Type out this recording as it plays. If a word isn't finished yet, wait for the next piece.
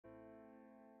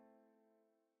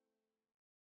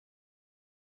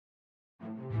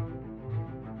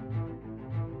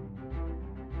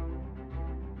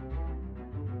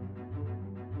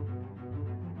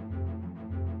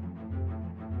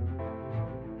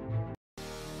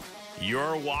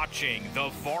You're watching the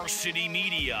Varsity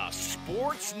Media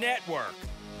Sports Network,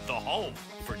 the home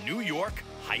for New York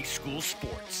high school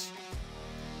sports.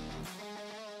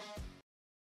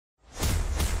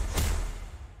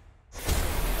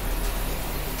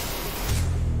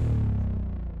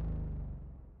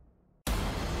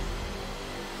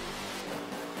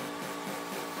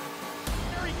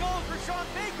 There he goes for Sean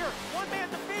Baker. One man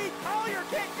to feed. Collier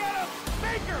can't get him.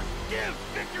 Baker gives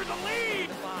Victor the lead.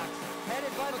 The box.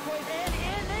 Headed by McQuaid,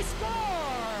 and they score!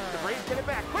 The Braves get it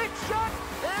back. Quick shot,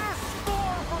 and a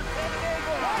score for San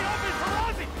Diego. Wide open for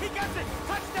Ozzie. He gets it.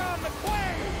 Touchdown,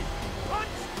 McQuaid.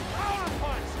 Punch, counter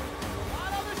punch.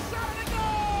 Out of the shot, and a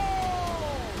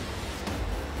goal!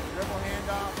 Dribble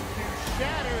handoff to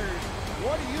Shatters.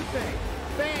 What do you think?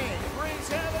 Bang, Braves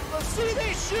have it. Let's see,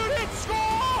 they shoot it.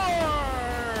 Score!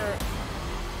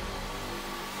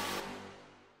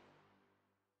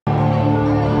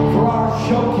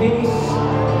 Showcase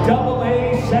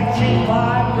AA Section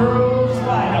 5 Girls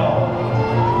Final,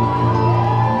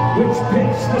 which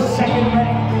pits the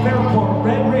second-ranked Fairport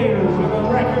Red Raiders with a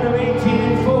record of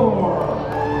 18-4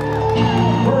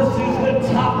 versus the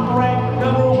top-ranked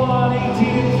number 1,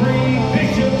 18-3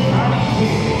 Bishop Kearney.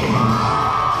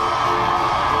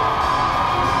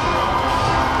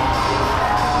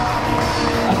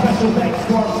 A special thanks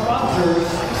to our sponsors,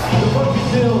 the Budget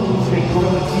Bills and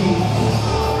Gorilla Teams,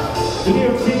 the New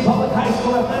York City Public High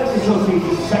School Athletic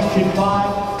Association, Section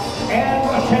 5, and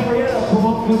Rush Henrietta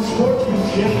promote good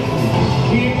sportsmanship.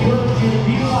 We encourage you to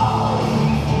be loud,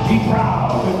 be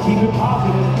proud, and keep it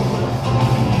positive.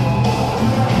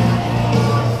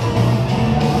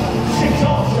 6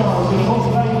 All-Stars and the most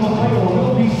valuable player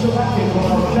will be selected for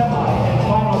our semi and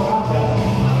final contest.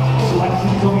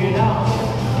 Selections will be announced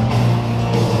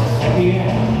at the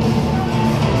end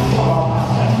of our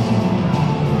contest.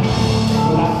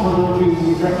 Without further ado,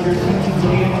 we direct your attention to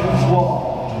the entrance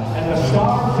wall and the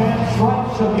stars and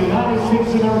stripes of the United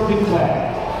States American flag.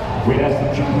 We'd ask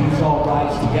that you please all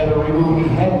rise together, removing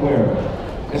headwear,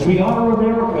 as we honor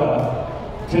America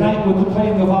tonight with the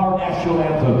playing of our national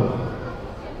anthem.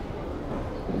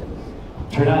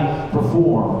 Tonight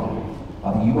performed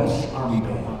by the U.S. Army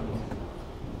Band.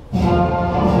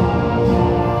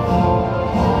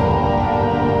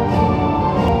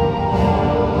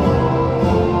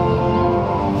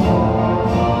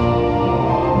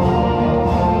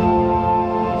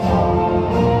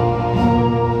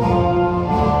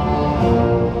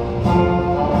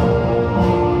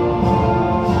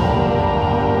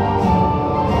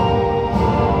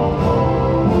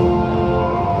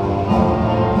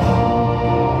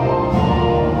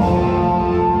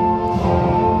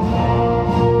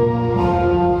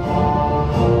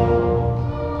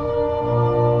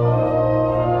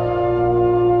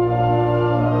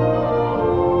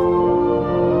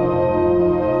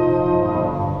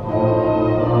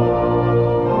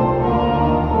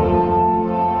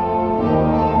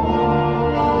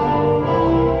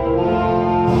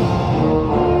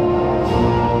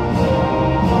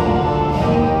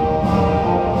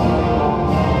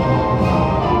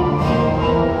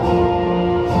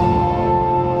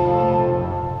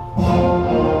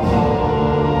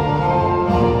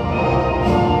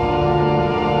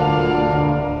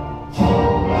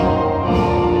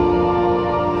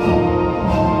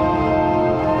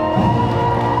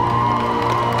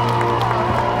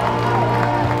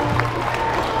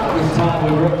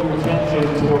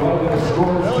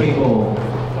 Table.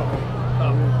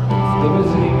 The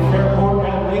visiting Fairport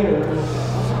Red Raiders,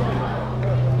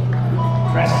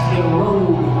 dressed in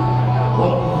robe,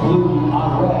 white, blue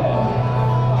on red.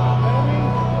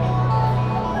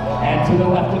 And to the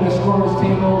left of the scorer's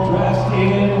table, dressed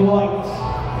in white,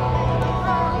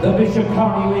 the Bishop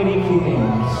Kearney Lady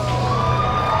Kings.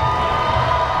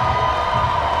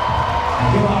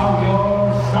 Here are your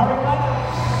starting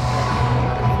lineups.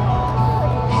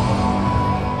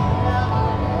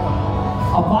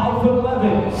 A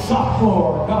 5'11"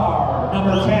 sophomore guard,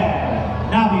 number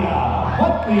 10, Navia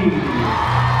Buckley.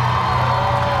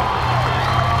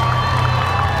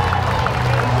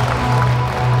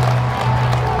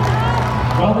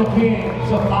 From the Kings,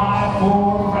 a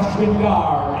 5'4" freshman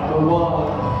guard, number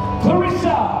 1,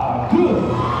 Clarissa Good.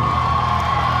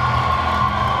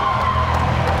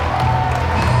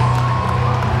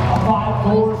 A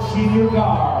 5'4" senior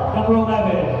guard, number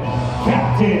 11,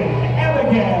 Captain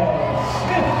Abigail.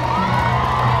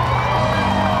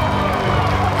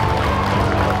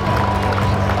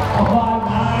 A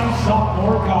 5'9"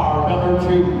 sophomore guard, number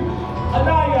 2,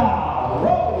 Anaya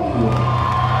Rowe.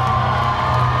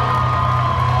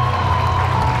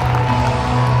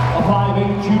 A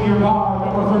 5'8" junior guard,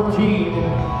 number 13,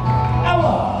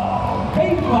 Ella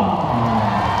Bateman.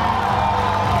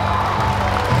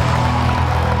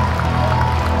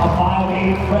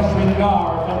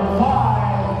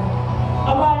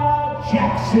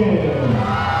 Jackson.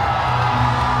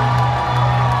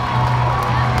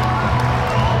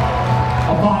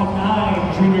 A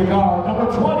 5'9" junior guard, number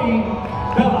 20,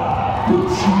 Bella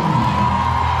Gucci.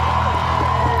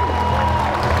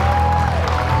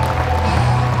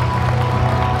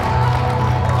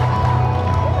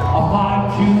 A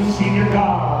 5'2" senior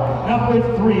guard, number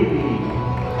 3,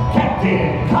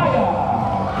 Captain Kaya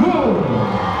Good.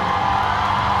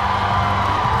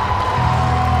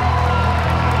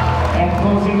 And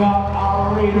closing up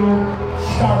our Raider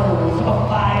starters, a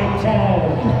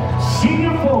 5'10"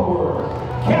 senior forward,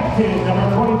 Captain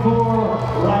number 24,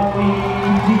 Riley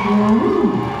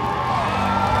DeRue.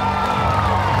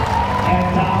 And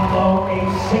down low, a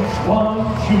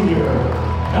 6'1" junior,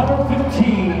 number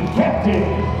 15, Captain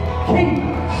Kate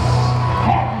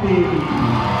Hadley.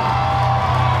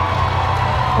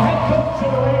 The head coach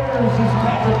of the Raiders is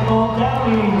Patrick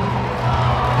Muldowney.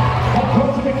 Head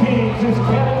coach of the Kings is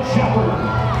Kevin Shepard.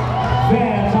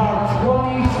 Fans are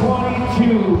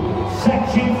 2022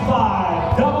 Section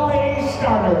 5 AA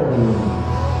starters.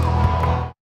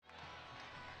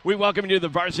 We welcome you to the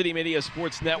Varsity Media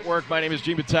Sports Network. My name is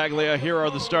Gene Battaglia. Here are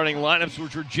the starting lineups,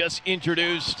 which were just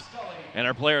introduced. And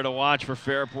our player to watch for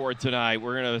Fairport tonight,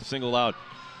 we're going to single out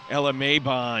Ella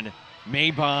Maybon.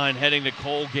 Maybon heading to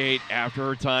Colgate after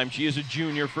her time. She is a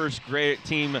junior, first grade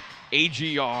team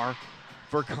AGR.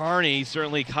 For Kearney,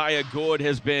 certainly Kaya Good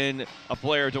has been a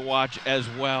player to watch as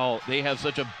well. They have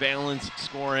such a balanced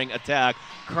scoring attack.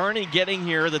 Kearney getting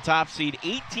here, the top seed,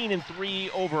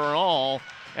 18-3 overall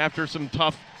after some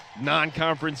tough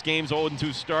non-conference games,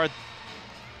 0-2 start.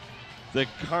 The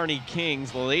Kearney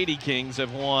Kings, the Lady Kings,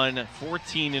 have won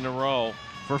 14 in a row.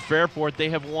 For Fairport, they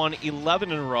have won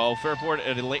 11 in a row. Fairport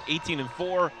at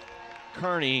 18-4,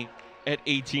 Kearney at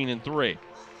 18-3.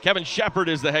 Kevin Shepard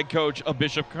is the head coach of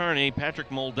Bishop Kearney. Patrick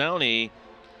Muldowney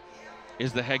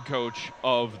is the head coach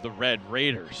of the Red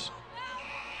Raiders.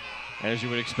 As you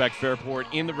would expect, Fairport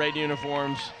in the red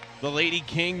uniforms, the Lady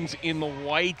Kings in the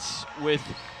whites with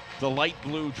the light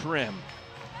blue trim.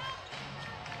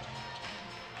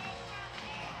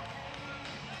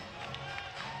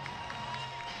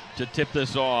 To tip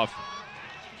this off,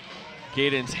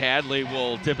 Cadence Hadley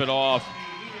will tip it off.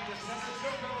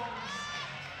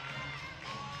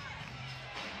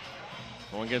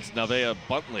 Going against Nevaeh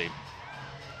Buntley.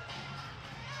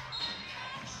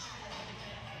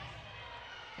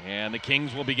 And the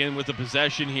Kings will begin with the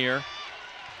possession here.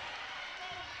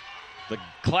 The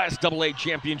Class AA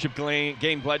Championship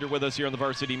game. Glad you're with us here on the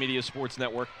Varsity Media Sports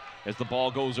Network as the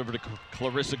ball goes over to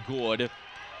Clarissa Good.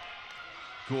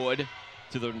 Good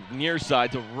to the near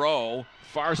side to Rowe.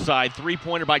 Far side,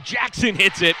 three-pointer by Jackson,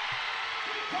 hits it.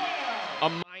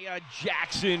 Amaya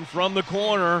Jackson from the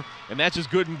corner, and that's just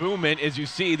good movement. As you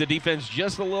see, the defense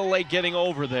just a little late getting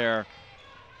over there.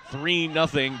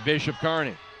 3-0 Bishop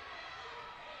Kearney.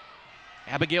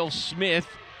 Abigail Smith,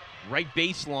 right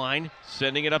baseline,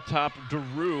 sending it up top,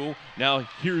 DeRue. Now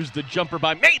here's the jumper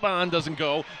by Maybon, doesn't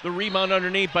go. The rebound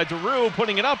underneath by DeRue,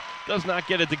 putting it up, does not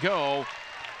get it to go,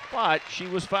 but she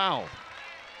was fouled.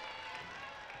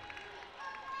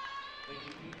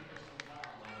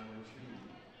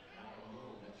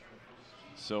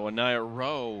 So Anaya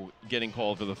Rowe getting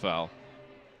called for the foul.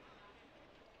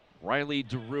 Riley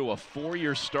DeRue, a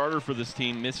four-year starter for this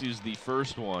team, misses the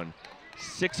first one.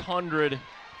 600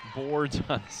 boards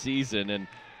on the season, and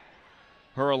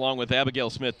her along with Abigail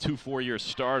Smith, two four-year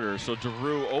starters. So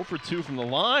DeRue 0 for 2 from the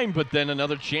line, but then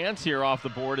another chance here off the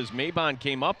board as Maybon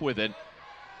came up with it.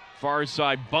 Far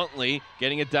side Buntley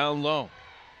getting it down low.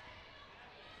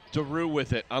 DeRue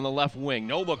with it on the left wing.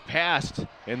 No look past,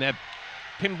 and that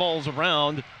pinballs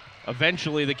around.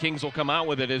 Eventually the Kings will come out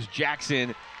with it as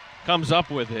Jackson comes up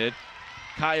with it.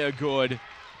 Kaya Good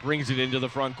brings it into the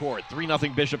front court.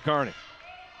 3-0 Bishop Kearney.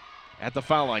 At the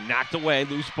foul line, knocked away,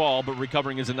 loose ball, but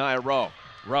recovering is Anaya Rowe.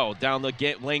 Rowe down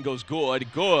the lane goes Good.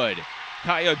 Good.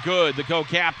 Kaya Good, the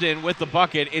co-captain with the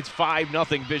bucket. It's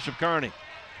 5-0 Bishop Kearney.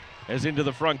 As into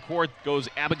the front court goes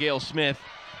Abigail Smith.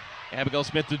 Abigail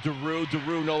Smith to DeRue.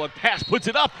 DeRue, no look pass, puts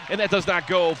it up, and that does not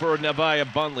go for Nevaeh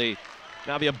Buntley.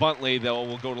 Nevaeh Buntley, though,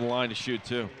 will go to the line to shoot,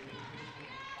 too.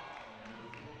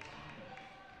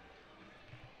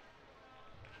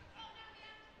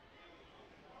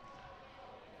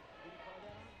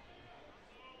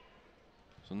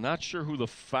 So not sure who the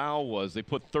foul was. They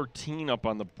put 13 up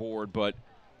on the board, but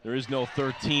there is no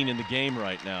 13 in the game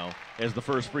right now, as the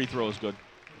first free throw is good.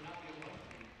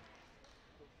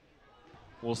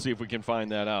 We'll see if we can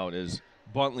find that out, as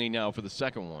Buntley now for the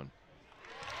second one.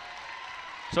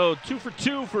 So 2 for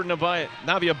 2 for Nevaeh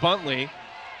Buntley,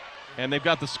 and they've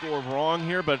got the score wrong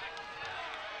here, but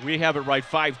we have it right.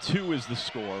 5-2 is the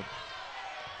score.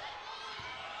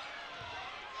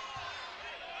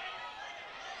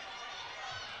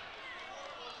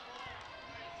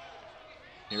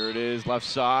 it is, left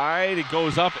side. It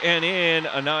goes up and in.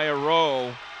 Anaya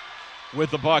Rowe with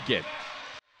the bucket.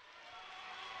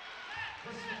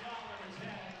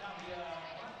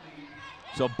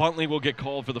 So Buntley will get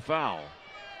called for the foul.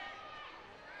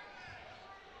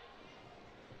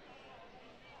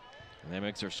 And that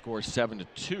makes their score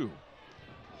 7-2.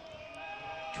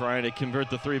 Trying to convert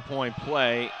the three-point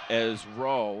play as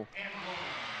Rowe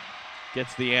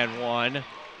gets the and one.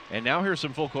 And now here's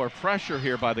some full court pressure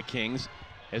here by the Kings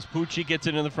as Pucci gets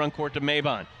into the front court to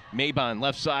Maybon. Maybon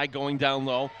left side going down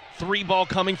low. Three ball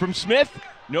coming from Smith.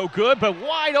 No good, but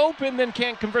wide open, then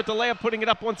can't convert the layup. Putting it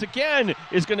up once again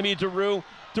is going to be Daru.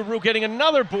 Daru getting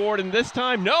another board, and this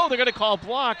time, no, they're going to call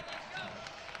block.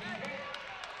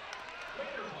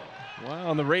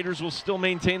 Wow, and the Raiders will still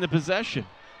maintain the possession.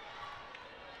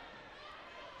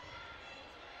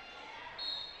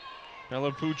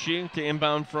 Bella Pucci to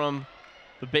inbound from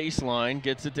the baseline,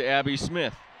 gets it to Abby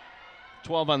Smith.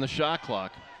 12 on the shot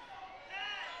clock.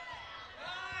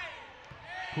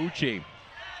 Pucci.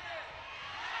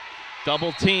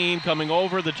 Double team coming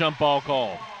over, the jump ball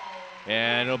call.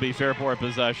 And it'll be Fairport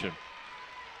possession.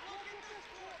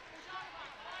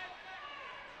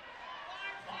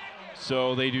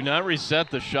 So they do not reset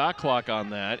the shot clock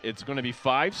on that. It's going to be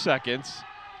 5 seconds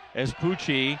as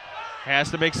Pucci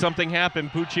has to make something happen.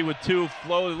 Pucci with two,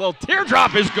 flow, a little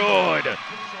teardrop is good.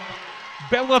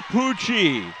 Bella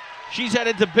Pucci. She's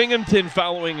headed to Binghamton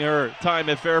following her time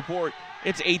at Fairport.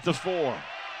 It's 8-4.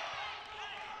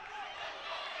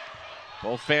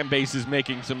 Both fan bases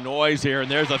making some noise here, and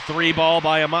there's a three ball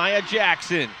by Amaya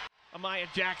Jackson. Amaya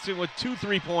Jackson with 2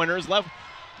 3-pointers. Left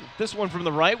this one from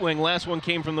the right wing, last one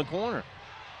came from the corner.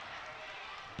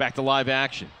 Back to live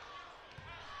action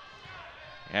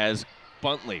as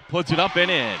Buntley puts it up and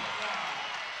in.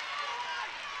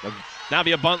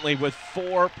 Navia Buntley with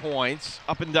 4 points.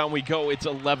 Up and down we go. It's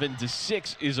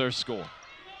 11-6 is our score.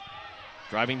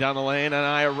 Driving down the lane,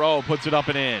 Anaya Rowe puts it up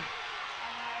and in.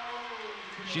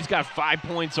 She's got 5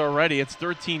 points already. It's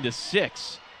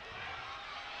 13-6.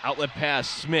 Outlet pass,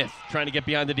 Smith trying to get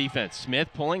behind the defense. Smith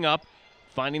pulling up,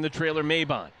 finding the trailer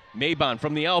Maybon. Maybon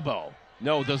from the elbow.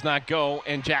 No, does not go,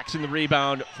 and Jackson the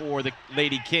rebound for the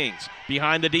Lady Kings.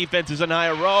 Behind the defense is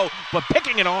Anaya Rowe, but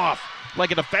picking it off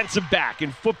like a defensive back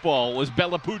in football was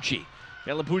Bella Pucci.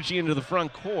 Bella Pucci into the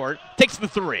front court, takes the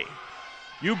three.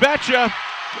 You betcha.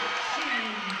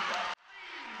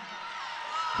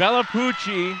 Bella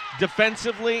Pucci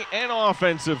defensively and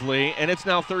offensively, and it's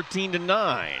now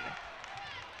 13-9.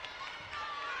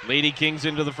 Lady Kings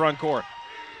into the front court.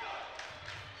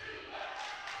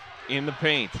 In the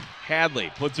paint,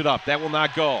 Hadley puts it up. That will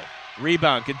not go.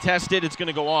 Rebound contested. It's going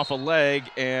to go off a leg,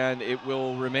 and it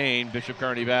will remain Bishop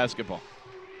Kearney basketball.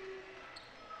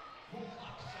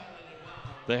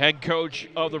 The head coach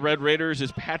of the Red Raiders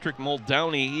is Patrick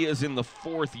Muldowney. He is in the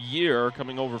 4th year,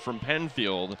 coming over from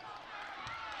Penfield.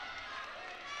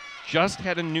 Just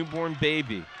had a newborn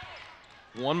baby,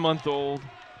 1 month old.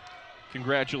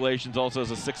 Congratulations. Also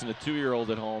has a 6 and a 2-year-old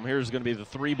at home. Here's going to be the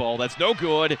three ball. That's no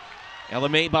good. Ella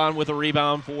Maybon with a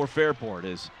rebound for Fairport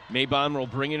as Maybon will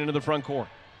bring it into the front court.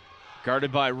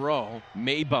 Guarded by Rowe.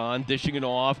 Maybon dishing it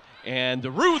off, and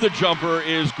Daru the jumper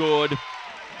is good.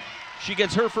 She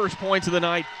gets her first points of the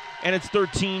night, and it's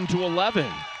 13-11.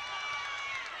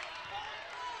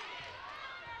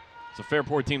 It's a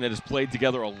Fairport team that has played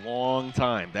together a long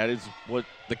time. That is what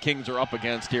the Kings are up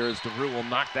against here as Daru will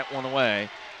knock that one away.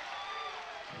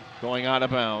 Going out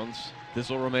of bounds. This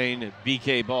will remain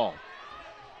BK ball.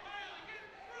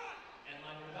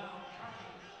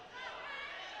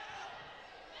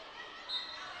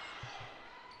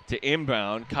 To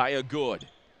inbound, Kaya Good.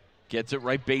 Gets it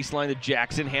right baseline to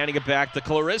Jackson, handing it back to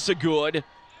Clarissa Good.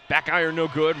 Back iron no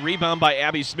good. Rebound by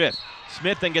Abby Smith.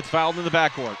 Smith then gets fouled in the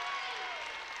backcourt.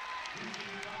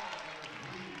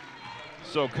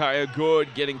 So Kaya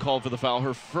Good getting called for the foul,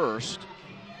 her first.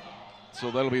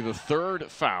 So that'll be the 3rd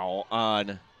foul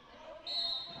on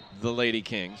the Lady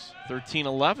Kings.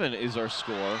 13-11 is our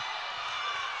score.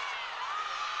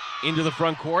 Into the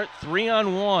front court,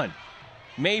 3-on-1.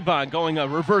 Maybon going a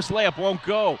reverse layup, won't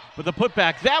go, but the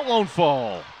putback, that won't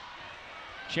fall.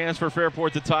 Chance for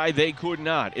Fairport to tie, they could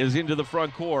not. Is into the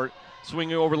front court,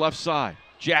 swinging over left side.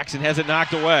 Jackson has it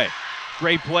knocked away.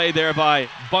 Great play there by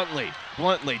Buntley.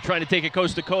 Bluntly trying to take it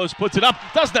coast to coast, puts it up,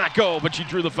 does not go, but she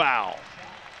drew the foul.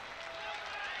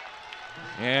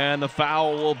 And the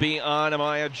foul will be on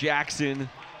Amaya Jackson,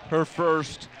 her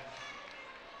first,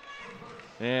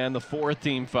 and the 4th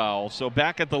team foul. So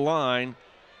back at the line,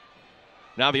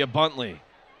 Navia Buntley.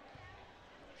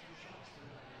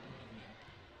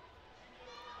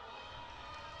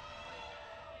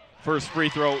 First free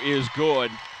throw is good.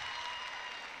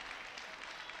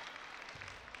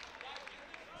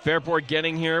 Fairport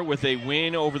getting here with a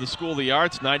win over the School of the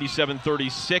Arts,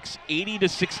 97-36,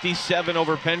 80-67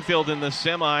 over Penfield in the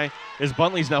semi. As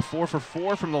Buntley's now 4 for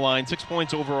 4 from the line, 6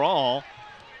 points overall.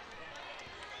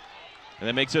 And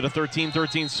that makes it a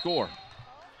 13-13 score.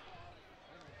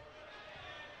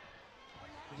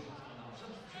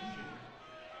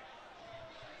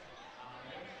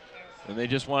 And they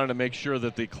just wanted to make sure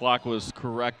that the clock was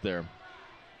correct there.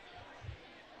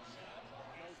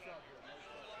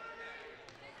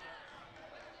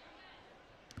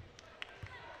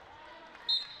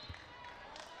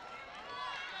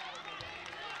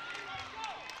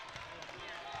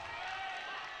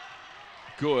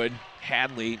 Good.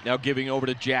 Hadley now giving over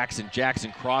to Jackson.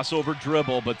 Jackson crossover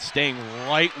dribble, but staying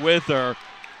right with her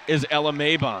is Ella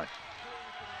Maybon.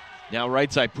 Now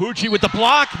right side, Pucci with the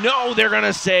block. No, they're going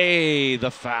to say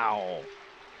the foul.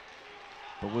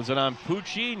 But was it on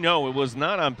Pucci? No, it was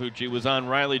not on Pucci. It was on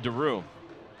Riley DeRue.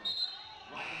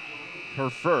 Her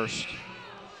first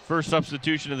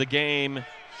substitution of the game,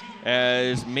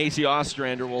 as Macy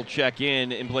Ostrander will check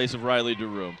in place of Riley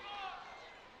DeRue.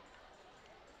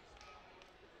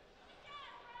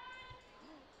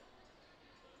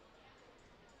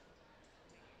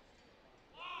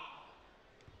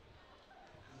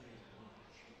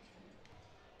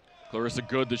 Clarissa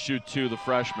Good to shoot two, the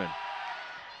freshman.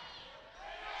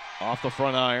 Off the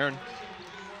front iron.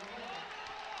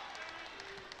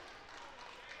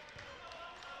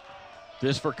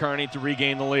 This for Kearney to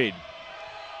regain the lead.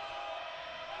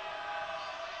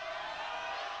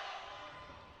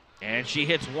 And she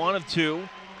hits one of two.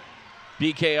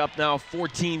 BK up now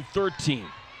 14-13.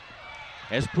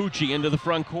 As Pucci into the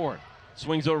front court.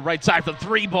 Swings over right side for the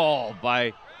three ball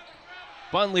by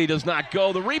Buntley, does not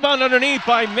go. The rebound underneath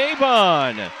by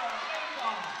Maybon.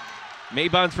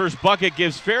 Maybon's first bucket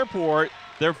gives Fairport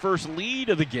their first lead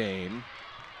of the game.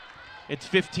 It's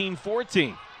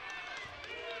 15-14.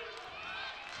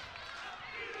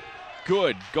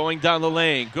 Good going down the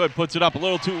lane. Good puts it up a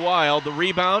little too wild. The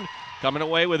rebound coming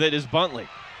away with it is Buntley.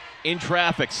 In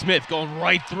traffic, Smith going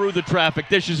right through the traffic,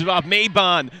 dishes it off.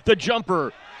 Maybon, the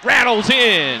jumper, rattles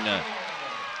in.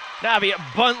 Navia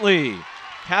Buntley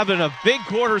having a big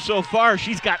quarter so far.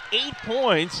 She's got 8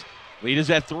 points. Lead is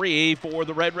at 3 for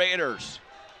the Red Raiders.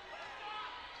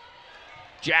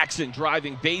 Jackson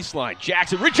driving baseline.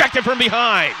 Jackson rejected from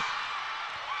behind.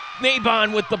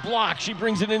 Maybon with the block. She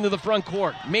brings it into the front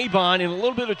court. Maybon in a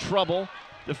little bit of trouble.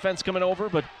 Defense coming over,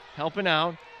 but helping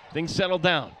out. Things settle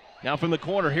down. Now from the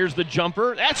corner, here's the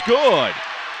jumper. That's good.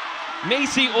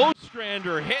 Macy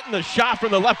Ostrander hitting the shot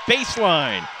from the left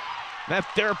baseline. That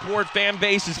Fairport fan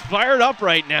base is fired up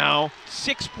right now.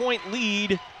 6-point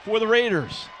lead for the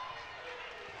Raiders.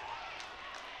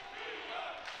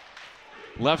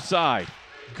 Left side,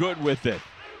 Good with it.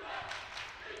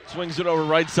 Swings it over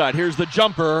right side. Here's the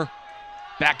jumper.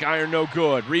 Back iron, no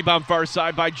good. Rebound far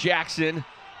side by Jackson.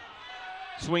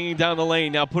 Swinging down the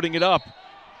lane, now putting it up.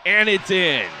 And it's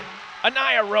in.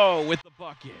 Anaya Rowe with the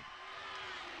bucket.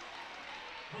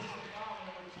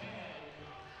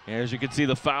 As you can see,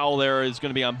 the foul there is going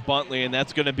to be on Buntley, and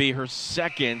that's going to be her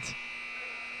second.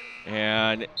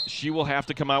 And she will have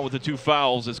to come out with the 2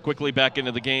 fouls as quickly back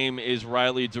into the game is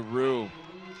Riley DeRue.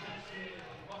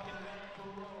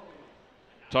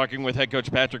 Talking with head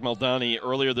coach Patrick Maldani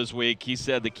earlier this week, he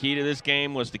said the key to this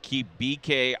game was to keep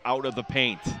BK out of the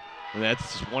paint. And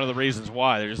that's one of the reasons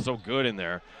why. They're just so good in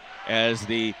there. As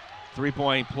the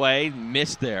 3-point play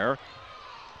missed there.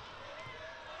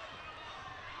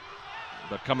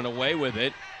 But coming away with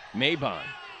it, Maybon.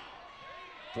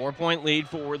 4-point lead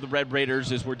for the Red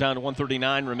Raiders as we're down to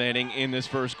 1:39 remaining in this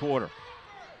first quarter.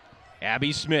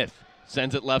 Abby Smith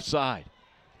sends it left side.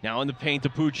 Now in the paint to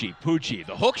Pucci. Pucci,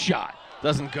 the hook shot,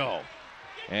 doesn't go.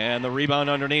 And the rebound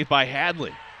underneath by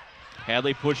Hadley.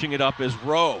 Hadley pushing it up is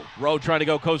Rowe. Rowe trying to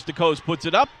go coast to coast, puts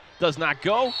it up, does not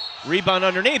go. Rebound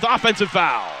underneath, offensive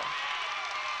foul.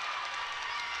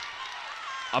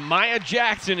 Amaya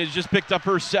Jackson has just picked up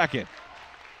her second.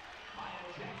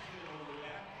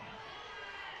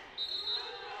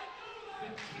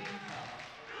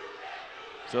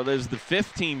 So there's the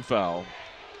 15 foul.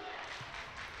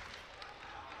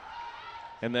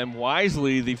 And then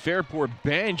wisely, the Fairport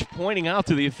bench pointing out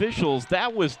to the officials,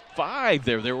 that was 5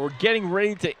 there. They were getting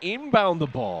ready to inbound the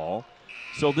ball.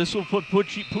 So this will put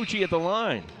Pucci at the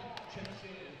line.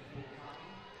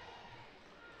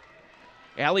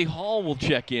 Allie Hall will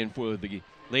check in for the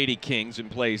Lady Kings in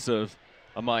place of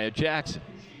Amaya Jackson.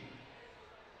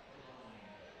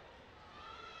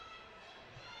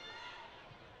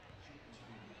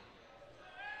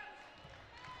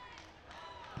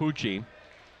 Pucci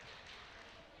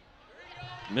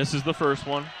misses the first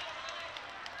one.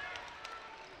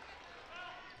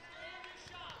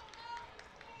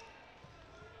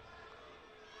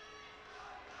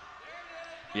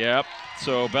 Yep.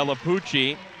 So Bella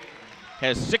Pucci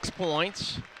has 6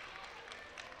 points.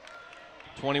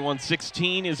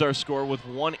 21-16 is our score with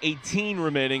 1:18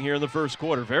 remaining here in the first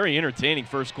quarter. Very entertaining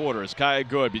first quarter as Kaya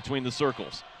Good between the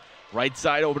circles. Right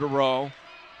side over to Rowe.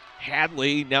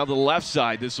 Hadley now to the left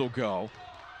side. This will go.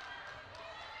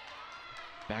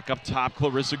 Back up top,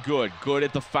 Clarissa Good. Good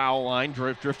at the foul line,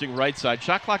 drifting right side.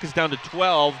 Shot clock is down to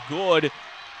 12. Good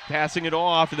passing it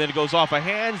off, and then it goes off of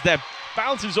hands. That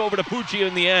bounces over to Pucci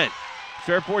in the end.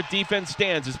 Fairport defense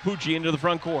stands as Pucci into the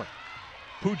front court.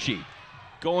 Pucci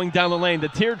going down the lane. The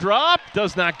teardrop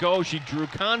does not go. She drew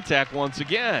contact once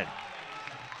again.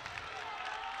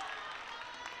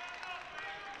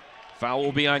 Foul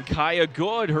will be on Kaya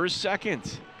Good, her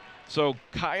second. So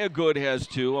Kaya Good has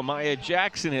 2. Amaya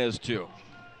Jackson has 2.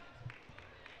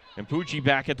 And Pucci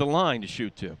back at the line to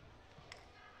shoot 2.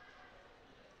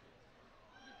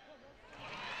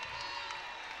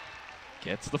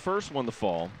 Gets the first one to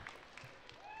fall.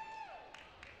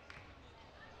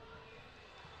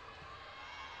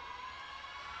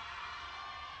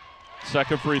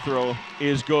 Second free throw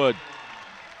is good.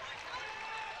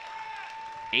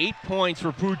 8 points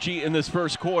for Pucci in this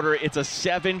first quarter. It's a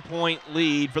 7-point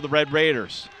lead for the Red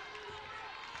Raiders.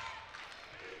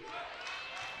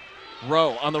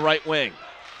 Rowe on the right wing.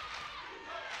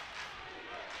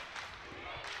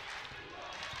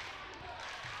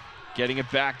 Getting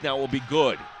it back now will be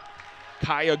Good.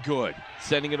 Kaya Good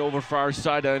sending it over far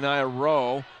side to Anaya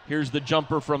Rowe. Here's the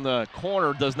jumper from the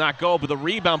corner. Does not go, but the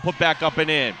rebound put back up and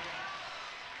in.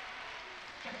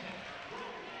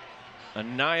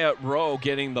 Anaya Rowe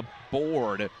getting the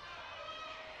board.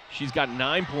 She's got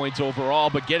 9 points overall,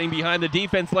 but getting behind the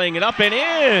defense, laying it up and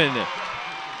in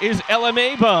is Ella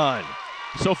Maybon.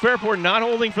 So Fairport not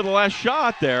holding for the last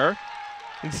shot there.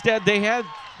 Instead, they had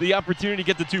the opportunity to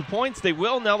get the 2 points. They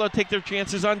will. Now they'll take their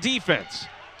chances on defense.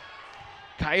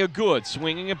 Kaya Good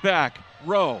swinging it back.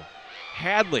 Rowe.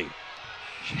 Hadley.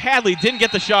 Hadley didn't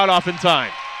get the shot off in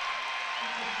time.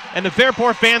 And the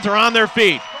Fairport fans are on their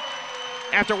feet.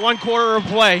 After 1 quarter of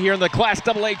play here in the Class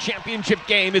AA championship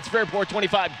game, it's Fairport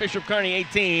 25, Bishop Kearney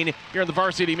 18 here on the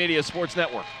Varsity Media Sports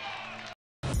Network.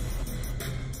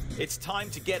 It's time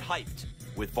to get hyped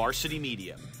with Varsity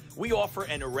Media. We offer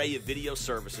an array of video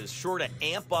services sure to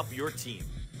amp up your team.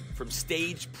 From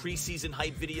staged preseason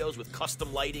hype videos with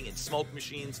custom lighting and smoke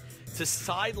machines to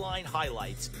sideline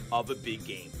highlights of a big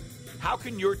game. How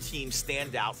can your team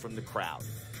stand out from the crowd?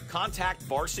 Contact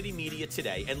Varsity Media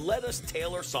today and let us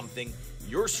tailor something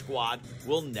your squad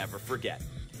will never forget.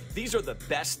 These are the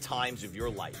best times of your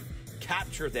life.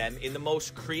 Capture them in the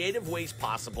most creative ways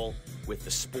possible with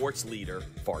the sports leader,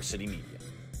 Varsity Media.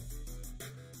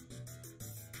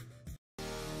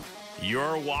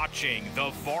 You're watching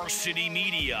the Varsity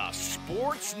Media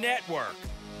Sports Network,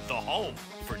 the home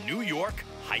for New York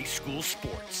high school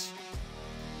sports.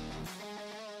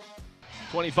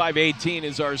 25-18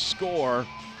 is our score.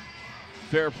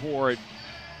 Fairport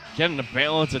getting a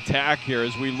balanced attack here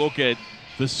as we look at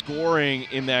the scoring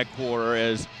in that quarter,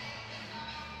 as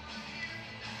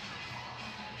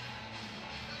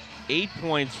 8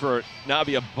 points for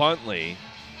Navia Buntley.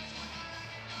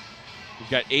 We've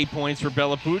got 8 points for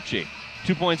Bella Pucci.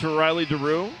 2 points for Riley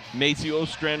DeRue. Macy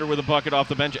Ostrander with a bucket off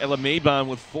the bench. Ella Maybon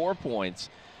with 4 points.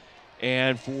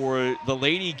 And for the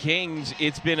Lady Kings,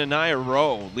 it's been Anaya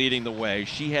Rowe leading the way.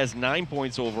 She has 9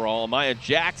 points overall. Amaya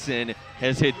Jackson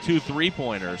has hit 2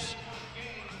 3-pointers.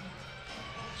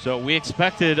 So we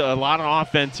expected a lot of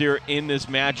offense here in this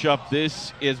matchup.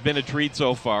 This has been a treat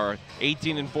so far.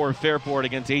 18-4 Fairport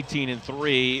against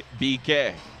 18-3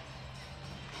 BK.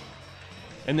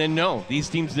 And then no, these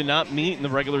teams did not meet in the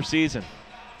regular season.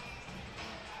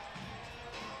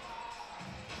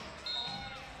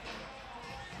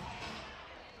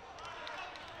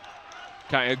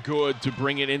 Kaya Good to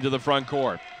bring it into the front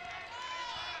court.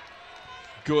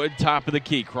 Good, top of the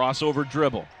key, crossover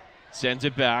dribble. Sends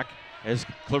it back as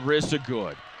Clarissa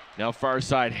Good. Now far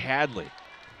side, Hadley.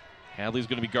 Hadley's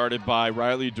going to be guarded by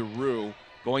Riley DeRue.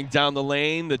 Going down the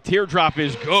lane, the teardrop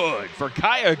is good for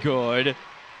Kaya Good.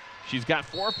 She's got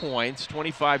 4 points,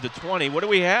 25-20. What do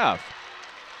we have?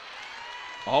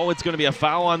 Oh, it's going to be a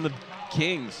foul on the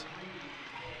Kings.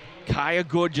 Kaya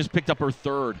Good just picked up her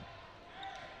third.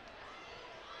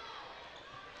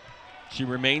 She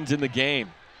remains in the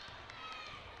game.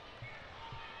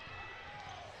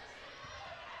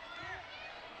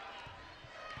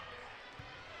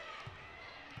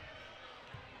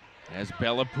 As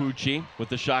Bella Pucci with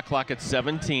the shot clock at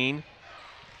 17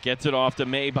 gets it off to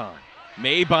Maybon.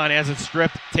 Maybon has it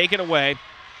stripped, taken away.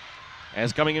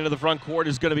 As coming into the front court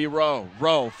is going to be Rowe.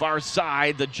 Rowe, far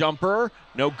side, the jumper,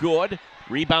 no good.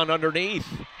 Rebound underneath.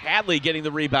 Hadley getting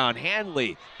the rebound.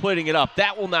 Hadley putting it up.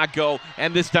 That will not go,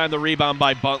 and this time the rebound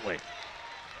by Buntley.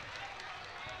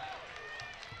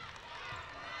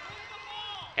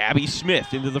 Abby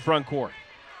Smith into the front court.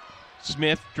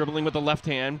 Smith dribbling with the left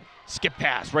hand. Skip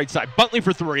pass, right side. Buntley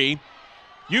for three.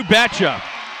 You betcha.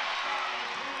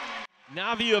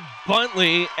 Navia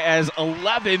Buntley has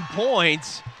 11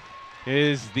 points.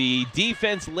 Is the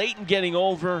defense late in getting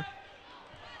over,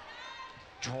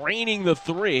 draining the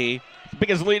three. The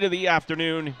biggest lead of the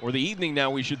afternoon, or the evening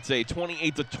now we should say,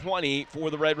 28-20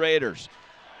 for the Red Raiders.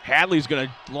 Hadley's going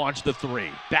to launch the three.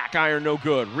 Back iron no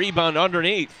good. Rebound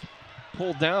underneath.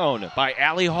 Pulled down by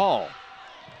Allie Hall.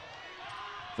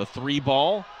 The three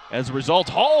ball. As a result,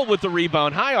 Hall with the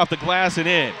rebound high off the glass and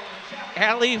in.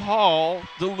 Allie Hall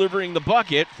delivering the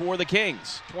bucket for the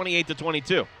Kings,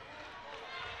 28-22.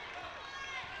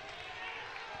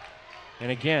 And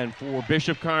again, for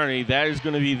Bishop Kearney, that is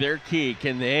going to be their key.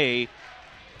 Can they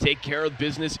take care of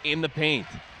business in the paint?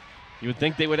 You would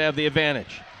think they would have the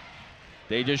advantage.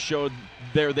 They just showed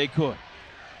there they could.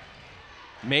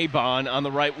 Maybon on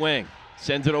the right wing.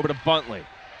 Sends it over to Buntley.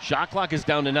 Shot clock is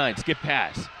down to 9. Skip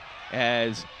pass.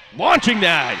 As launching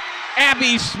that,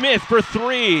 Abby Smith for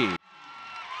three.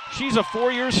 She's a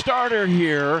 4-year starter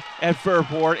here at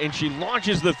Fairport, and she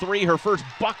launches the three, her first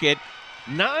bucket.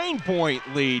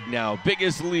 9-point lead now.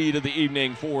 Biggest lead of the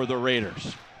evening for the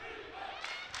Raiders.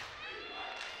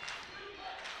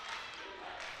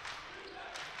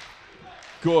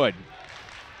 Good.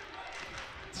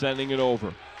 Sending it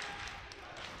over.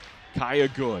 Kaya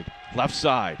Good. Left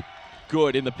side.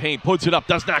 Good in the paint. Puts it up.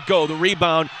 Does not go. The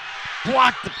rebound.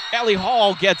 Blocked. Allie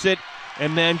Hall gets it.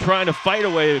 And then trying to fight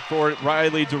away for it,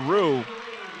 Riley DeRue.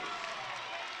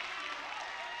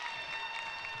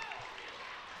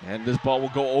 And this ball will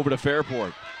go over to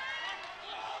Fairport.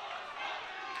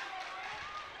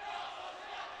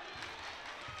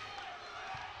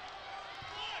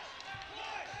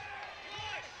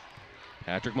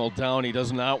 Patrick Muldowney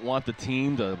does not want the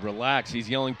team to relax. He's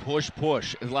yelling push,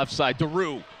 push. Left side,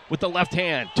 DeRue with the left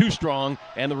hand. Too strong,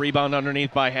 and the rebound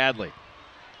underneath by Hadley.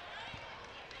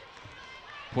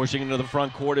 Pushing into the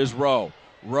front court is Rowe.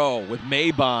 Rowe with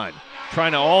Maybon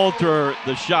trying to alter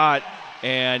the shot.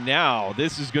 And now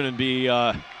this is going to be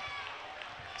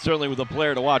certainly with a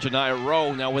player to watch. Anaya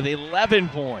Rowe now with 11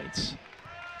 points.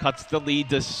 Cuts the lead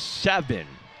to 7.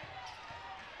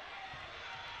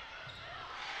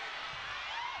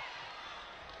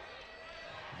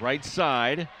 Right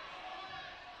side.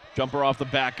 Jumper off the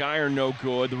back iron, no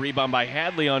good. The rebound by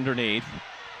Hadley underneath.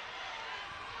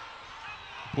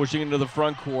 Pushing into the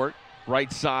front court.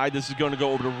 Right side, this is going to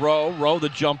go over to Rowe. Rowe, the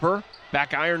jumper.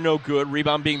 Back iron, no good.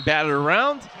 Rebound being batted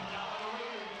around.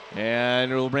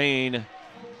 And it'll rain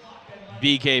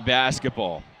BK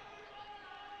basketball.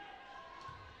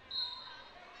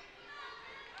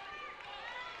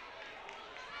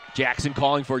 Jackson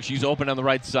calling for it. She's open on the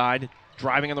right side.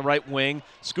 Driving on the right wing.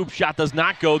 Scoop shot does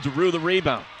not go. DeRue the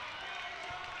rebound.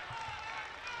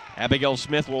 Abigail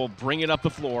Smith will bring it up the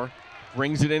floor.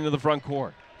 Brings it into the front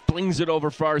court. Flings it over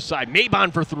far side.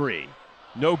 Maybon for three.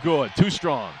 No good. Too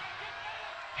strong.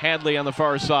 Hadley on the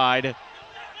far side.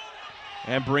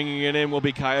 And bringing it in will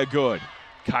be Kaya Good.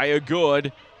 Kaya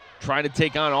Good trying to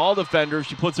take on all defenders.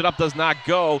 She puts it up, does not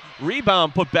go.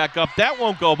 Rebound put back up. That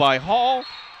won't go by Hall.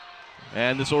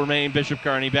 And this will remain Bishop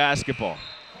Kearney basketball.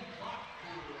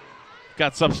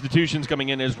 Got substitutions coming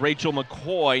in as Rachel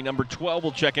McCoy, number 12,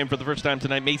 will check in for the first time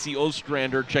tonight. Macy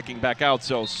Ostrander checking back out.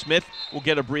 So Smith will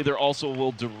get a breather. Also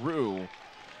will DeRue.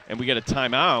 And we get a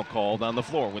timeout called on the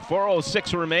floor. With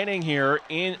 4:06 remaining here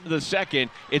in the second,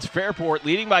 it's Fairport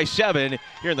leading by 7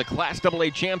 here in the Class AA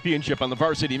Championship on the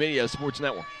Varsity Media Sports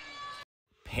Network.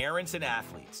 Parents and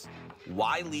athletes,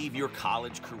 why leave your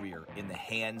college career in the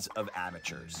hands of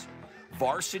amateurs?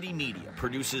 Varsity Media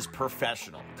produces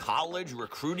professional college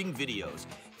recruiting videos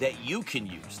that you can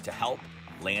use to help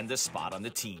land a spot on the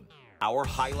team. Our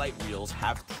highlight reels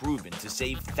have proven to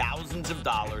save thousands of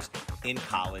dollars in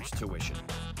college tuition.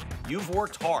 You've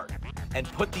worked hard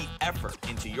and put the effort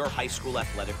into your high school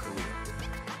athletic career.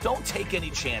 Don't take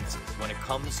any chances when it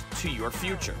comes to your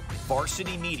future.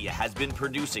 Varsity Media has been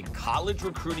producing college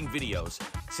recruiting videos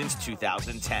since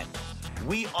 2010.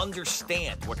 We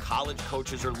understand what college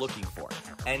coaches are looking for,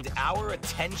 and our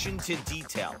attention to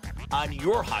detail on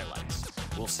your highlights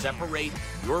will separate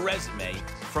your resume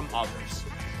from others.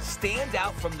 Stand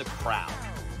out from the crowd.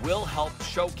 We'll help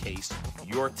showcase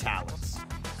your talents.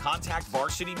 Contact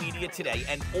Varsity Media today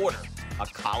and order a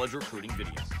college recruiting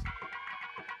video.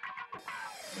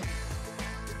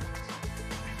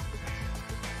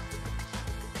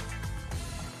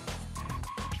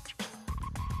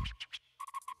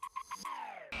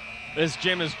 This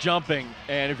gym is jumping,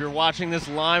 and if you're watching this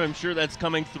live, I'm sure that's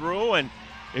coming through. And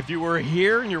if you were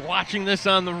here and you're watching this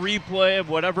on the replay of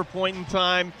whatever point in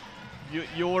time,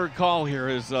 you'll recall here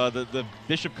is the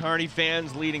Bishop Kearney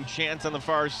fans leading chants on the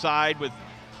far side with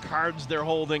cards they're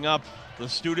holding up. The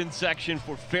student section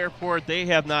for Fairport, they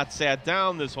have not sat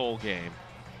down this whole game.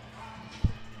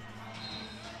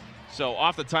 So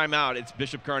off the timeout, it's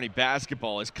Bishop Kearney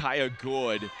basketball as Kaya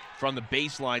Good from the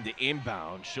baseline to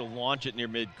inbound. She'll launch it near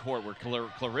midcourt where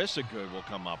Clarissa Good will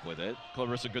come up with it.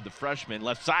 Clarissa Good, the freshman.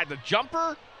 Left side, the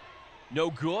jumper. No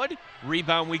good.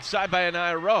 Rebound weak side by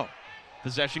Anaya Rowe.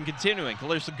 Possession continuing.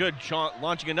 Clarissa Good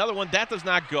launching another one. That does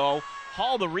not go.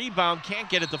 Hall the rebound. Can't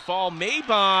get it to fall.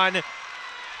 Mabon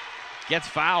gets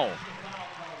fouled.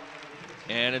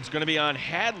 And it's going to be on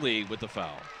Hadley with the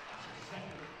foul.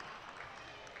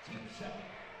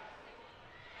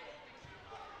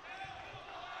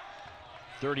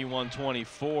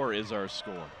 31-24 is our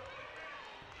score.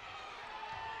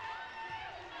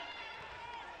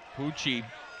 Pucci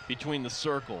between the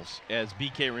circles as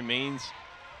BK remains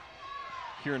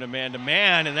here in a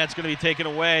man-to-man, and that's going to be taken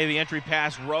away. The entry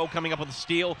pass, Rowe coming up with a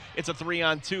steal. It's a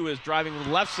 3-on-2 as driving to the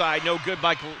left side. No good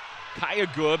by Kaya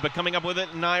Good, but coming up with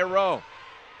it, Nia Rowe.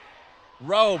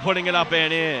 Rowe putting it up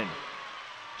and in.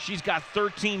 She's got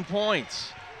 13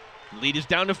 points. Lead is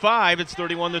down to 5. It's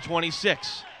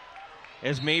 31-26.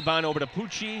 As Mabon over to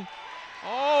Pucci.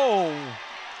 Oh!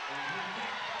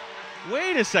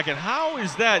 Wait a second. How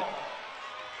is that?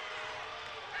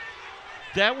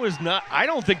 That was not, I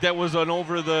don't think that was an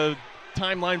over the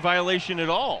timeline violation at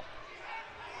all.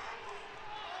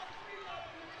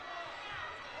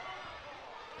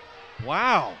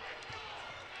 Wow.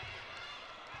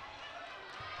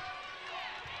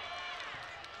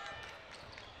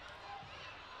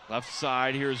 Left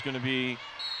side here is going to be,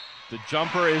 the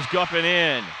jumper is gupping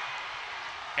in.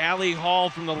 Allie Hall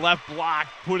from the left block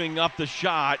putting up the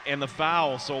shot and the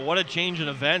foul. So what a change in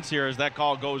events here as that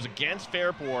call goes against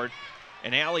Fairport,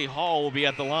 and Allie Hall will be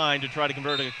at the line to try to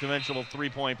convert a conventional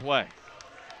three-point play.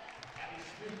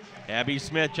 Abby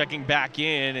Smith checking back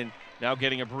in, and now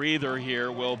getting a breather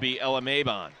here will be Ella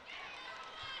Mabon.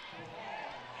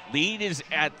 Lead is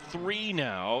at 3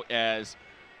 now, as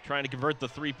trying to convert the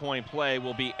three-point play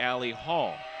will be Allie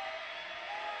Hall.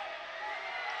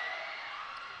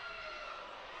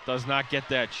 Does not get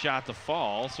that shot to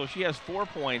fall, so she has 4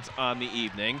 points on the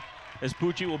evening. As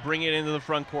Pucci will bring it into the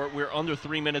front court. We're under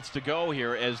 3 minutes to go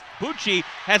here as Pucci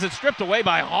has it stripped away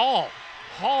by Hall.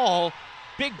 Hall,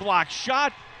 big block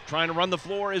shot, trying to run the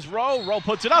floor is Rowe. Rowe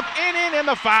puts it up, in, and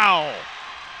the foul.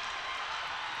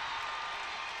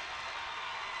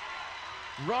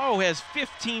 Rowe has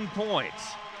 15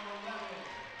 points.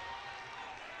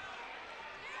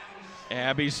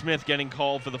 Abby Smith getting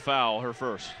called for the foul, her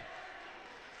first.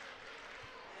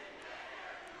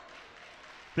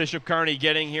 Bishop Kearney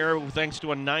getting here thanks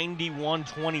to a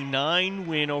 91-29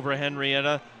 win over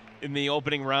Henrietta in the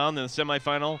opening round. In the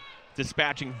semifinal,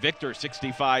 dispatching Victor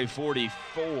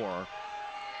 65-44.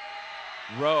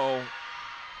 Rowe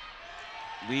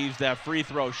leaves that free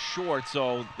throw short,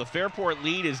 so the Fairport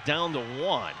lead is down to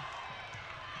 1.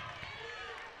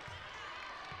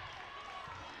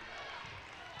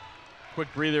 Quick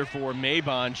breather for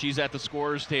Mabon. She's at the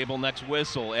scorer's table next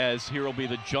whistle, as here will be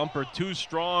the jumper. Too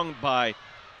strong by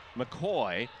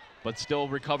McCoy, but still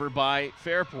recovered by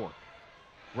Fairport.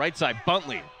 Right side,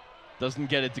 Buntley doesn't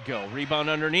get it to go. Rebound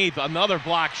underneath. Another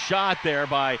block shot there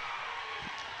by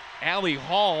Allie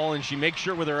Hall, and she makes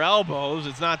sure with her elbows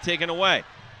it's not taken away.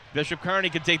 Bishop Kearney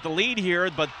could take the lead here,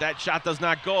 but that shot does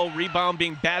not go. Rebound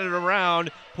being batted around,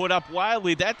 put up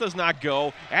wildly. That does not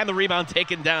go, and the rebound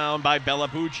taken down by Bella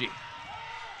Pucci.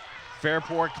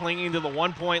 Fairport clinging to the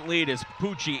 1-point lead as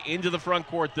Pucci into the front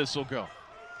court. This will go.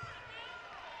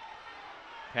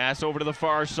 Pass over to the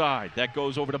far side. That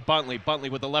goes over to Buntley. Buntley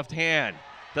with the left hand.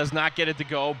 Does not get it to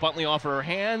go. Buntley off her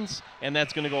hands, and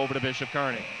that's going to go over to Bishop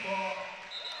Kearney.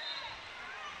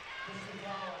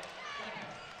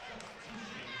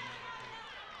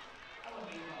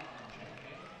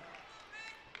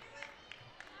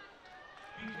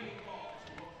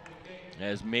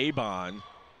 As Mabon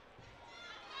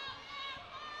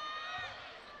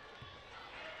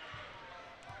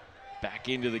back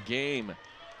into the game.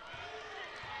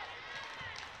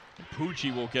 And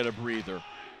Pucci will get a breather.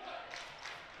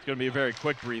 It's going to be a very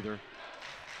quick breather.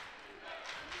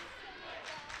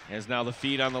 As now the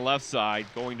feed on the left side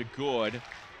going to Good.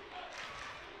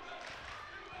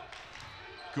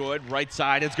 Good, right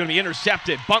side. It's going to be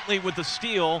intercepted. Buntley with the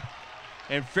steal.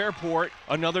 And Fairport,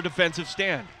 another defensive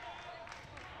stand.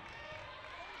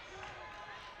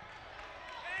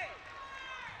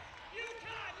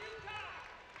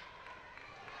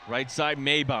 Right side,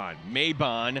 Maybon.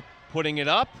 Maybon putting it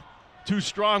up. Too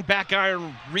strong, back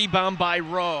iron rebound by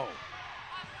Rowe.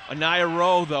 Anaya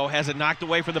Rowe, though, has it knocked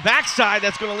away from the backside.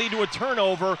 That's going to lead to a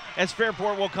turnover as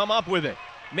Fairport will come up with it.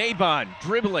 Maybon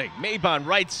dribbling. Maybon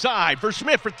right side for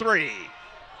Smith for three.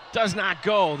 Does not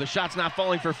go. The shot's not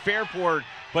falling for Fairport,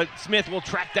 but Smith will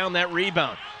track down that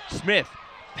rebound. Smith,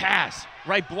 pass,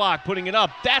 right block, putting it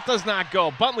up. That does not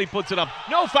go. Buntley puts it up.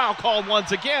 No foul called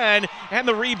once again, and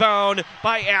the rebound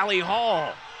by Allie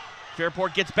Hall.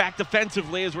 Fairport gets back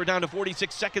defensively as we're down to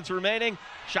 46 seconds remaining.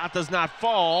 Shot does not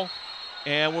fall,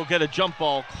 and we'll get a jump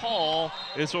ball call.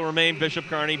 This will remain Bishop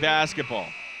Kearney basketball.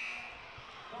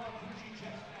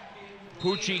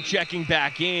 Pucci checking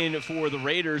back in for the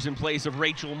Raiders in place of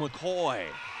Rachel McCoy.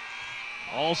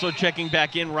 Also checking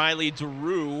back in, Riley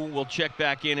DeRue will check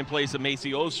back in place of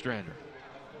Macy Ostrander.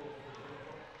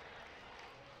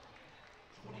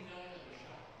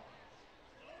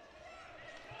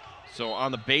 So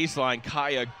on the baseline,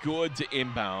 Kaya Good to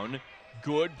inbound.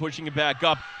 Good pushing it back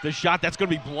up. The shot that's going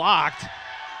to be blocked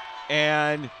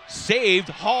and saved.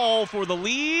 Hall for the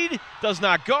lead. Does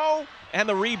not go. And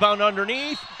the rebound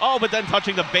underneath. Oh, but then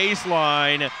touching the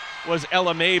baseline was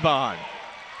Ella Maybon.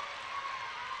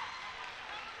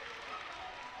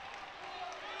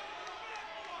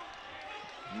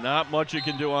 Not much you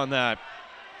can do on that.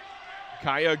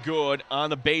 Kaya Good on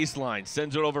the baseline.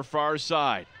 Sends it over far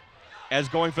side. As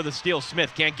going for the steal,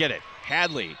 Smith can't get it.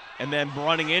 Hadley, and then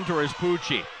running into her is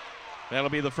Pucci. That'll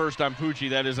be the first on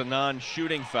Pucci. That is a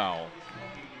non-shooting foul.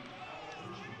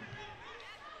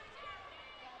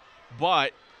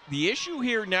 But the issue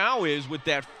here now is with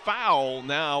that foul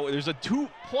now, there's a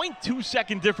 2.2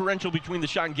 second differential between the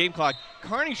shot and game clock.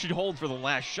 Kearney should hold for the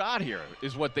last shot here,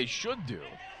 is what they should do.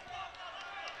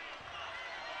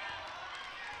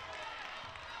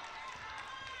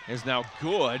 Is now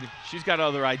Good. She's got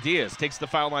other ideas. Takes the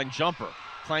foul line jumper.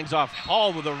 Clangs off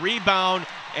Hall with a rebound,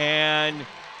 and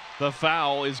the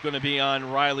foul is going to be on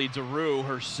Riley DeRue,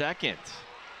 her second.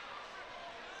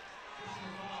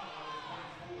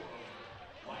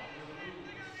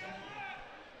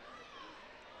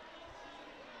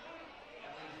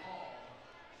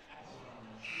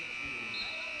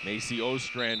 Macy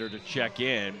Ostrander to check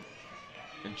in,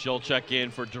 and she'll check in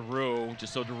for DeRue,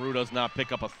 just so DeRue does not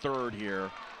pick up a third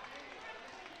here.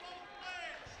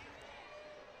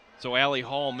 So Allie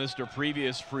Hall missed her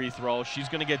previous free throw. She's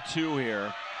going to get two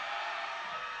here.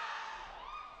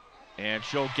 And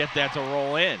she'll get that to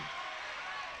roll in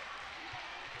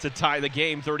to tie the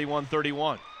game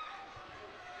 31-31.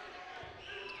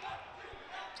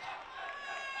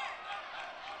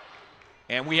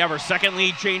 And we have our second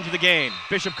lead change of the game.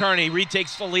 Bishop Kearney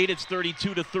retakes the lead. It's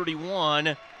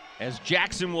 32-31 as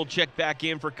Jackson will check back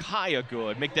in for Kaya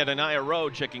Good. Make that Anaya Rowe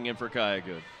checking in for Kaya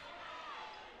Good.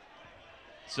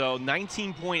 So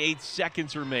 19.8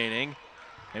 seconds remaining,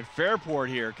 and Fairport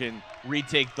here can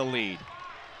retake the lead.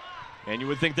 And you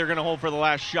would think they're going to hold for the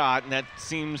last shot, and that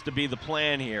seems to be the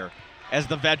plan here. As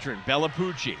the veteran, Bella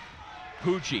Pucci.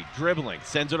 Pucci dribbling,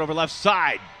 sends it over left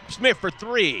side. Smith for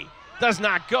three. Does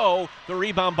not go. The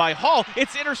rebound by Hall.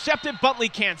 It's intercepted.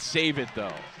 Buntley can't save it,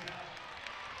 though.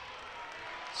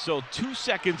 So 2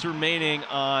 seconds remaining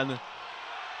on...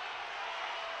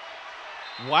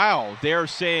 Wow, they're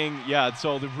saying, yeah,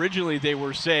 so originally they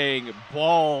were saying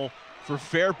ball for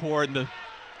Fairport, and the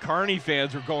Kearney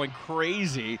fans were going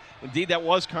crazy. Indeed, that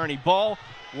was Kearney ball.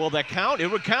 Will that count? It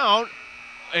would count,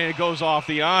 and it goes off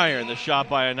the iron, the shot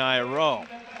by Anaya Rowe.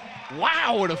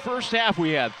 Wow, what a first half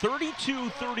we had.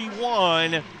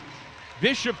 32-31,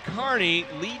 Bishop Kearney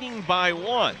leading by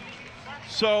one.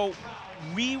 So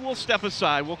we will step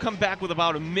aside. We'll come back with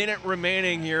about a minute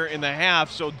remaining here in the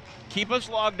half, so keep us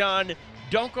logged on.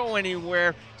 Don't go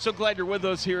anywhere. So glad you're with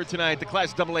us here tonight, the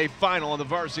Class AA Final on the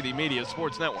Varsity Media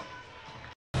Sports Network.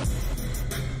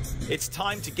 It's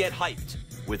time to get hyped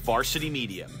with Varsity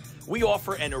Media. We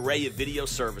offer an array of video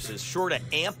services sure to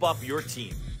amp up your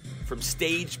team. From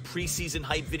staged preseason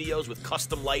hype videos with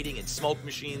custom lighting and smoke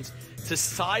machines to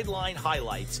sideline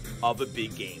highlights of a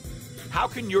big game. How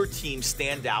can your team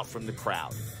stand out from the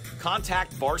crowd?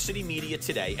 Contact Varsity Media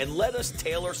today and let us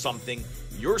tailor something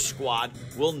your squad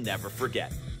will never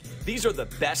forget. These are the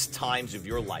best times of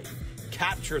your life.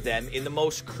 Capture them in the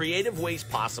most creative ways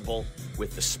possible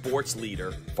with the sports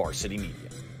leader, Varsity Media.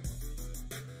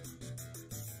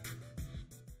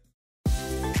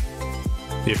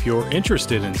 If you're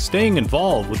interested in staying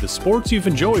involved with the sports you've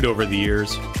enjoyed over the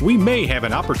years, we may have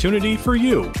an opportunity for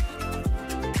you.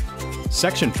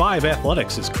 Section 5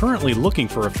 Athletics is currently looking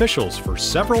for officials for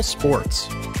several sports.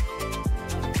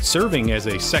 Serving as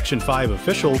a Section 5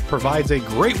 official provides a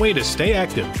great way to stay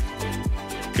active.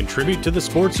 contribute to the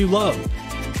sports you love,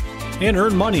 and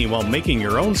earn money while making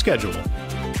your own schedule.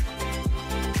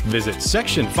 Visit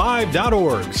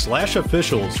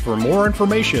section5.org/officials for more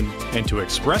information and to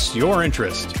express your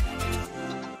interest.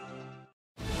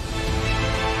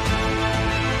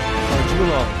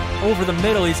 Gargiulo over the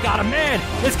middle. He's got a man.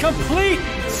 It's complete.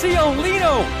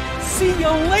 Ciolino. See you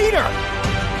later.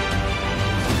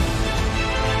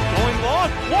 Going long.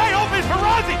 Wide open.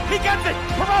 Perazzi. He gets it.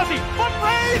 Perazzi. Foot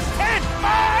raise. 10,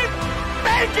 5.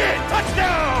 Make it.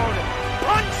 Touchdown.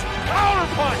 Punch. Counter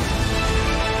punch.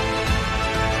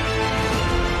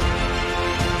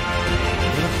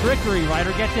 Trickery,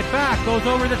 Ryder gets it back, goes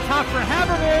over the top for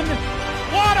Haberman.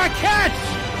 What a catch!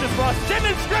 Just Ross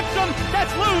Simmons strips him,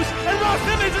 that's loose, and Ross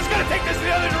Simmons is going to take this in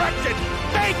the other direction.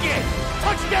 Make it!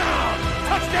 Touchdown!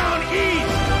 Touchdown East!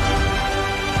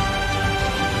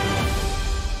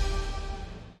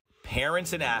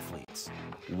 Parents and athletes,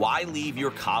 why leave your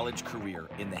college career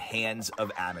in the hands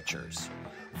of amateurs?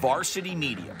 Varsity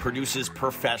Media produces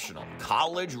professional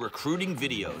college recruiting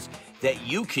videos that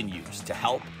you can use to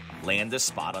help land a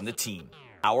spot on the team.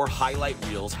 Our highlight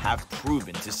reels have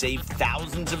proven to save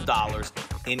thousands of dollars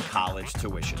in college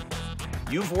tuition.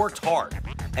 You've worked hard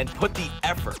and put the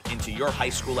effort into your high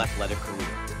school athletic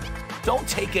career. Don't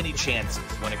take any chances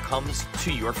when it comes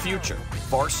to your future.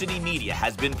 Varsity Media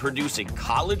has been producing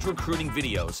college recruiting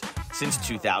videos since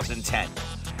 2010.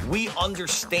 We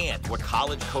understand what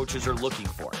college coaches are looking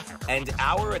for, and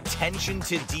our attention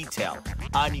to detail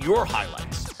on your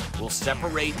highlights will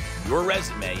separate your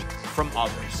resume from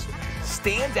others.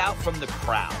 Stand out from the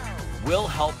crowd. We'll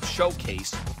help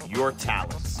showcase your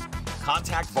talents.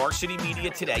 Contact Varsity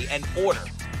Media today and order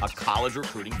a college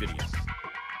recruiting video.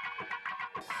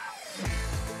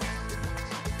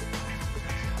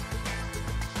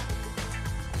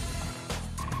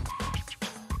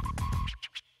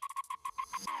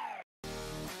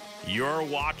 You're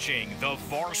watching the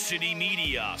Varsity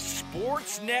Media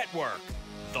Sports Network,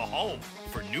 the home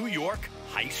for New York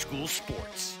high school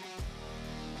sports.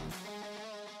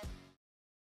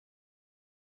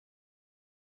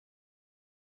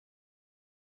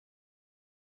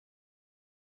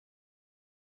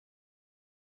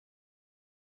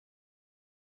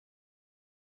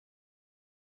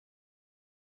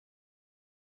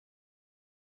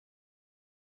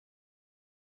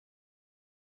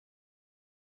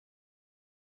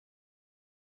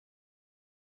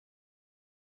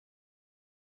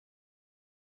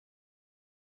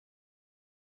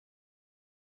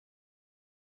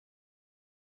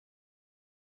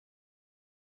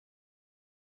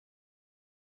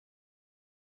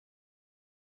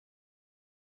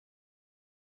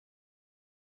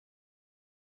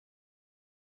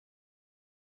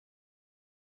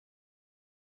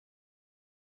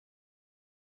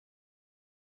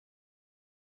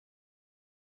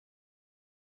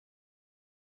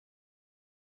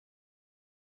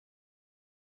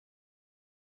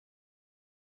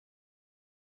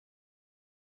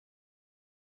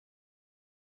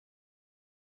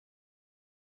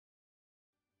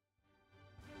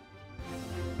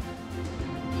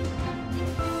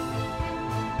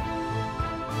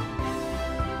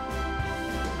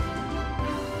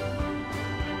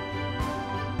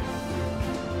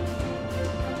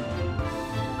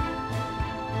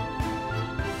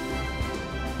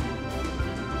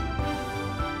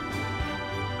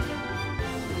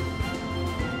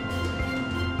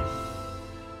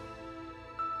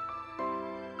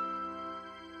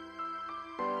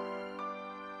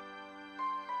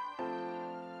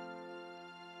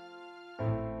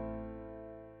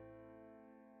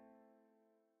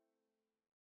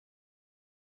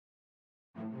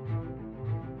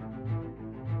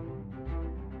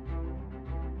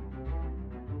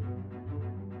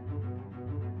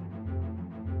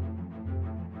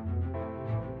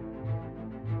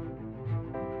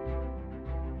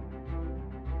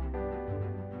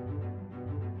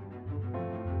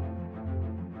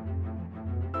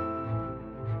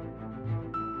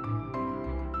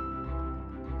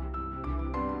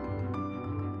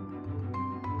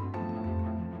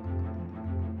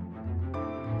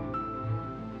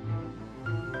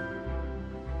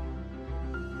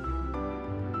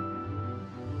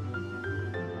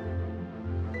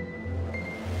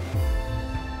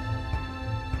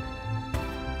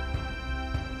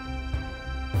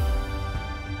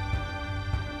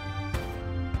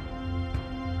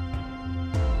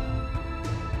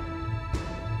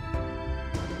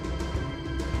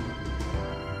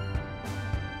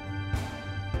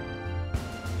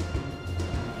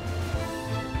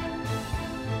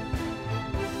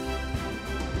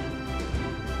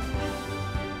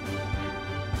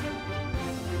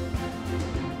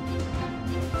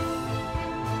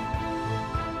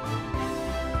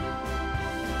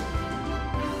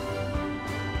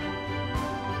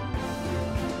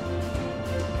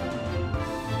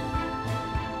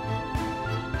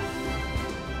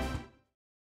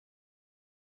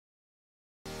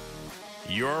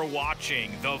 You're watching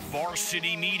the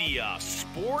Varsity Media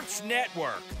Sports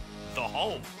Network, the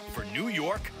home for New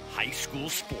York high school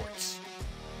sports.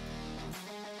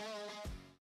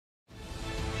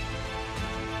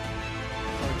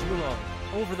 Arjulo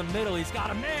over the middle. He's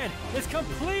got a man. It's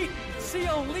complete.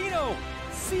 Ciolino.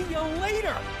 See you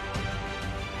later.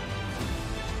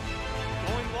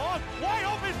 Going long, wide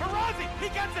open, Perazzi, he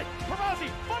gets it, Perazzi,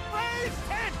 foot raise,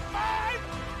 10, 5,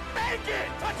 make it,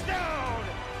 touchdown,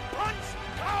 punch,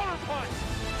 counter punch.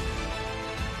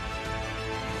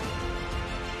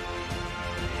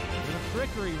 With a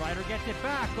trickery, Ryder gets it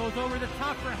back, goes over the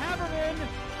top for Haberman.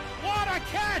 What a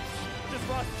catch! Just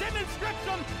Ross Simmons strips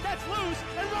him, that's loose,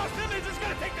 and Ross Simmons is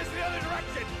gonna take this in the other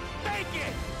direction, make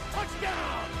it,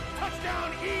 touchdown,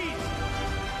 touchdown East.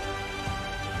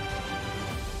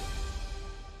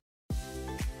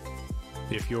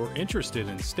 If you're interested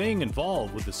in staying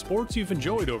involved with the sports you've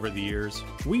enjoyed over the years,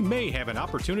 we may have an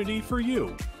opportunity for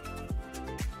you.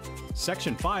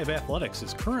 Section 5 Athletics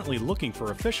is currently looking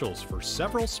for officials for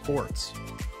several sports.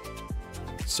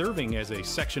 Serving as a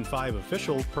Section 5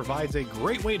 official provides a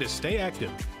great way to stay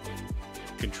active,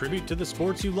 contribute to the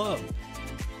sports you love,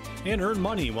 and earn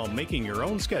money while making your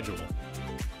own schedule.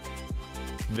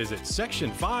 Visit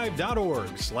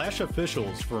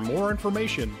section5.org/officials for more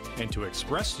information and to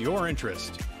express your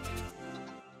interest.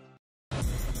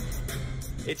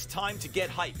 It's time to get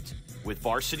hyped with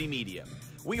Varsity Media.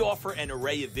 We offer an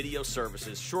array of video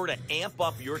services sure to amp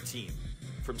up your team.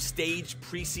 From staged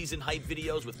preseason hype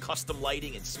videos with custom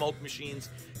lighting and smoke machines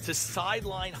to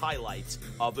sideline highlights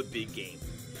of a big game.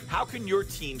 How can your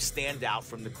team stand out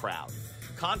from the crowd?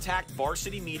 Contact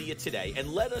Varsity Media today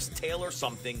and let us tailor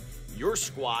something your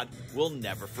squad will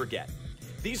never forget.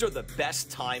 These are the best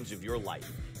times of your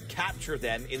life. Capture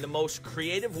them in the most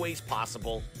creative ways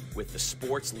possible with the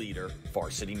sports leader,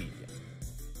 Varsity Media.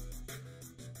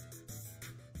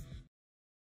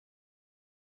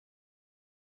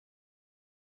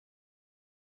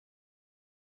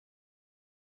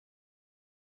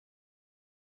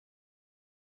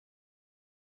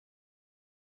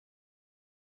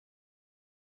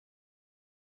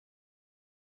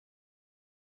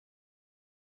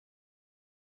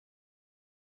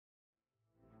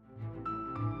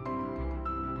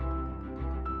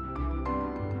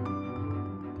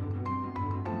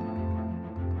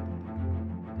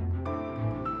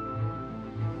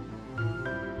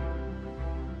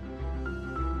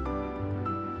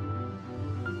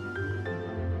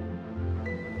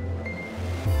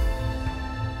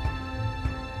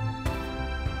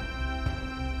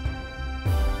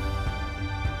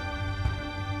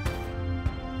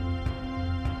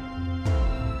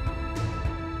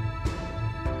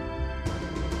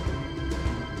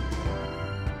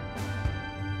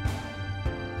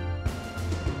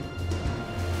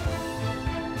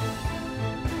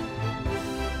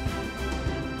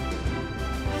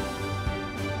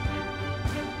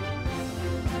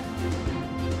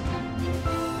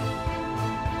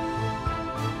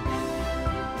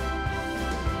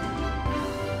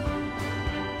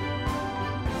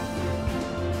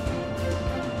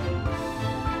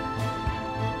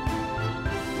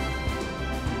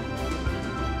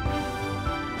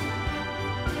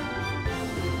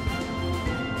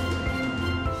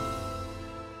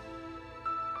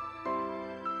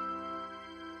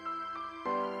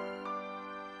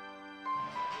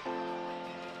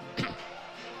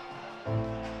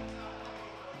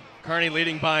 Kearney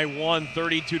leading by 1,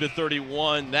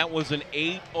 32-31. That was an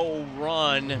 8-0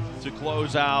 run to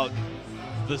close out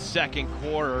the second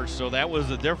quarter, so that was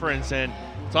the difference. And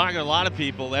talking to a lot of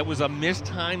people, that was a missed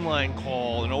timeline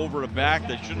call and over the back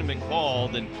that shouldn't have been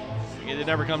called. And it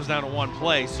never comes down to one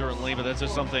play, certainly, but that's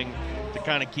just something to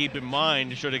kind of keep in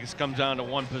mind. It should have come down to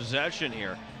one possession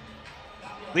here.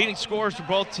 Leading scorers for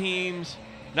both teams,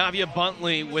 Navia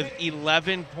Buntley with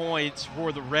 11 points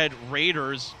for the Red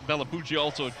Raiders. Bellapucci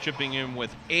also chipping in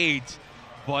with 8.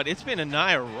 But it's been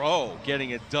Anaya Rowe getting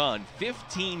it done.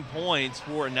 15 points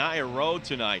for Anaya Rowe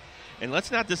tonight. And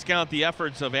let's not discount the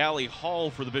efforts of Allie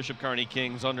Hall for the Bishop Kearney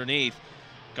Kings underneath.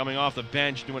 Coming off the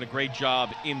bench, doing a great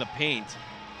job in the paint.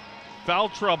 Foul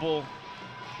trouble.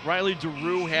 Riley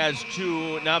DeRue has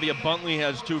 2. Navia Buntley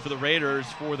has 2 for the Raiders.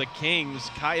 For the Kings,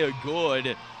 Kaya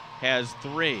Good has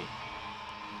 3.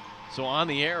 So on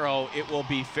the arrow, it will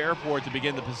be Fairport to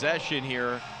begin the possession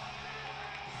here.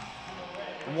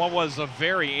 What was a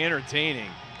very entertaining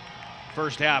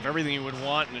first half. Everything you would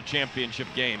want in a championship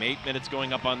game. 8 minutes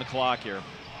going up on the clock here.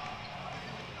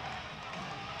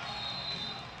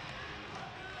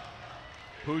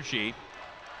 Pucci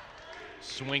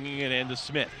swinging it into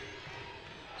Smith.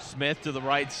 Smith to the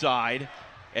right side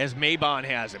as Maybon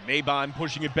has it. Maybon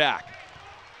pushing it back.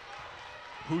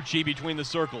 Pucci between the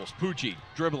circles. Pucci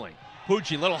dribbling.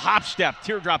 Pucci, little hop step.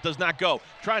 Teardrop does not go.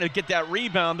 Trying to get that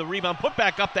rebound. The rebound put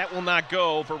back up. That will not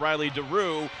go for Riley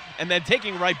DeRue. And then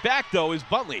taking right back, though, is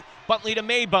Buntley. Buntley to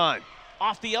Maybon.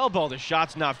 Off the elbow. The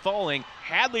shot's not falling.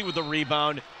 Hadley with the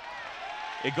rebound.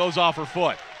 It goes off her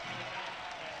foot.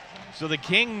 So the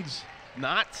Kings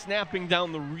not snapping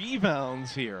down the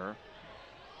rebounds here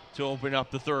to open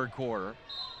up the third quarter.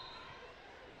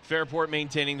 Fairport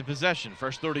maintaining the possession.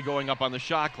 First 30 going up on the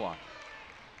shot clock.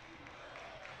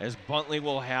 As Buntley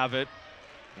will have it,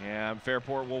 and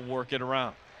Fairport will work it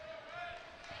around.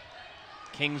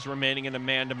 Kings remaining in a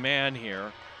man-to-man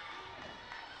here,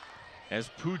 as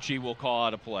Pucci will call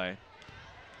out a play.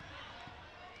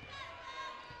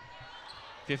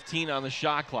 15 on the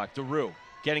shot clock. DeRue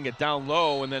getting it down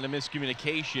low, and then a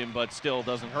miscommunication, but still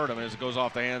doesn't hurt him as it goes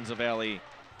off the hands of Allie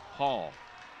Hall.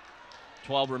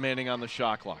 12 remaining on the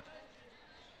shot clock.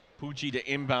 Pucci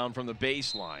to inbound from the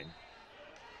baseline.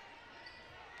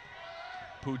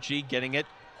 Pucci getting it.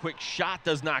 Quick shot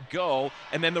does not go.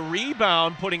 And then the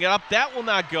rebound, putting it up. That will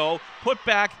not go. Put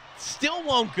back, still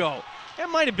won't go. That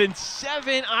might have been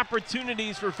 7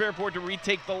 opportunities for Fairport to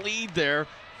retake the lead there.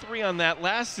 3 on that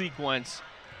last sequence.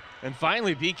 And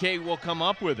finally, BK will come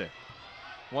up with it.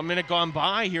 1 minute gone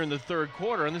by here in the third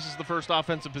quarter, and this is the first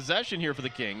offensive possession here for the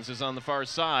Kings. Is on the far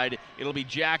side. It'll be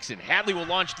Jackson. Hadley will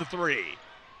launch the 3.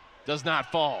 Does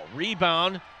not fall.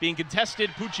 Rebound being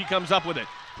contested. Pucci comes up with it.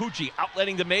 Pucci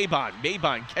outletting to Maybon.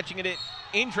 Maybon catching it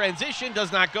in transition.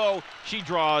 Does not go. She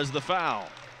draws the foul.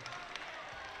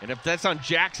 And if that's on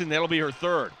Jackson, that'll be her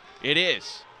third. It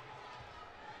is.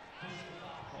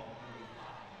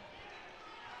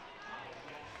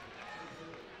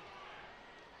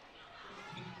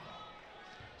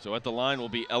 So at the line will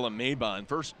be Ella Maybon.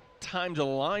 First time to the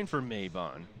line for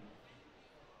Maybon.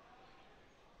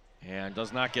 And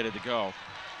does not get it to go.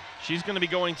 She's going to be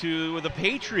going to the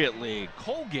Patriot League,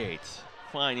 Colgate,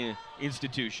 fine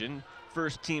institution.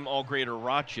 First team All-Greater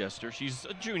Rochester. She's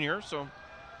a junior, so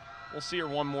we'll see her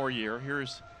one more year.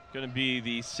 Here's going to be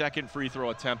the second free throw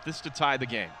attempt. This to tie the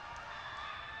game.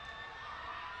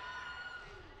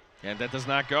 And that does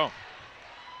not go.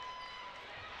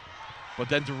 But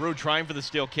then DeRue trying for the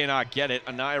steal, cannot get it.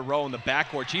 Anaya Rowe in the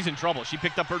backcourt. She's in trouble. She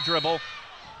picked up her dribble.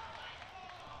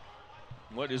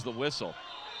 What is the whistle?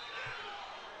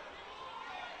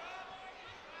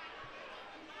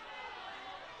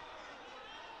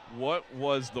 What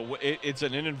was the it's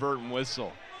an inadvertent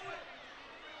whistle.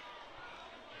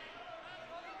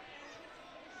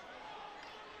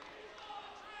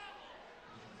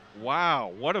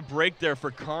 Wow, what a break there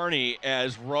for Kearney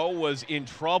as Rowe was in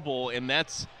trouble, and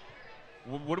that's,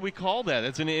 what do we call that?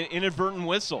 It's an inadvertent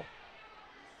whistle.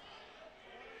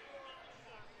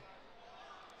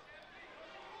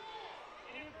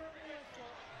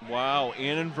 Wow,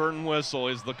 inadvertent whistle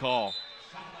is the call.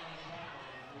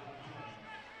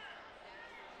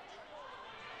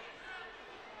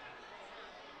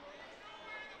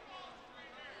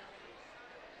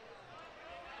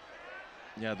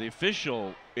 Yeah, the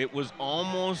official, it was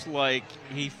almost like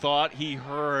he thought he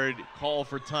heard call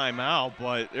for timeout,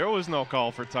 but there was no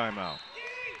call for timeout.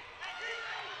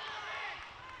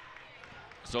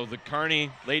 So the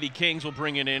Kearney Lady Kings will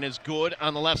bring it in as Good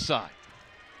on the left side.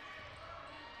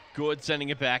 Good sending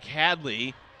it back.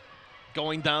 Hadley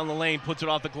going down the lane, puts it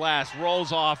off the glass,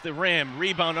 rolls off the rim.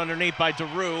 Rebound underneath by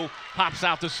DeRue, pops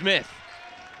out to Smith.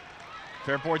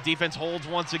 Fairport defense holds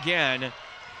once again.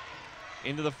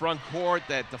 Into the front court,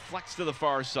 that deflects to the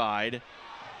far side.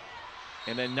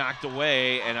 And then knocked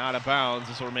away and out of bounds.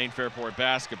 This will remain Fairport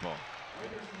basketball.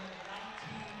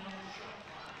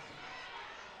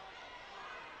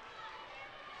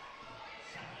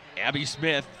 Abby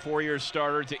Smith, 4-year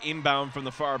starter, to inbound from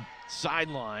the far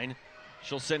sideline.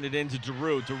 She'll send it in to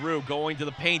DeRue. DeRue going to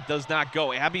the paint, does not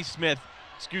go. Abby Smith,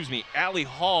 Allie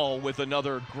Hall with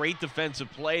another great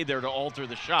defensive play there to alter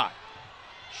the shot.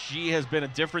 She has been a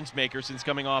difference maker since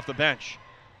coming off the bench.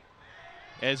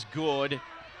 As Good,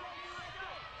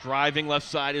 driving left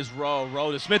side is Rowe.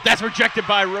 Rowe to Smith, that's rejected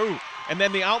by Rowe. And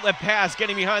then the outlet pass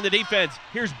getting behind the defense.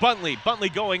 Here's Buntley.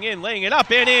 Buntley going in, laying it up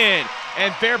and in.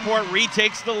 And Fairport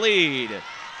retakes the lead.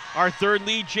 Our third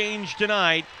lead change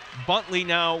tonight. Buntley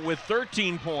now with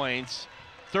 13 points.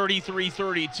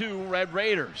 33-32 Red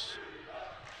Raiders.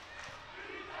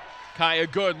 Kaya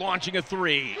Good launching a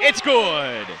 3. It's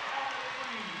good.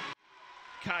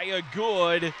 Kaya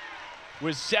Good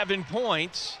with 7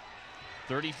 points.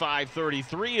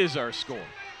 35-33 is our score.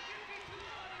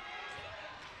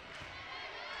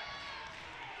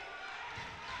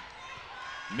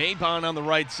 Maybon on the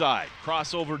right side.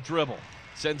 Crossover dribble.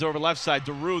 Sends over left side.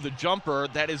 DeRue, the jumper.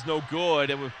 That is no good.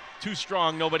 It too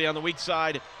strong, nobody on the weak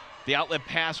side. The outlet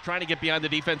pass, trying to get behind the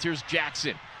defense. Here's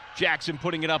Jackson. Jackson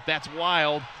putting it up, that's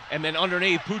Wild. And then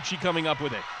underneath, Pucci coming up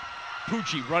with it.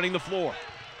 Pucci running the floor,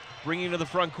 bringing it to the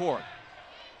front court.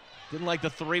 Didn't like the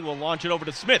three, will launch it over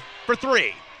to Smith for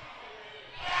three.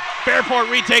 Fairport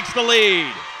retakes the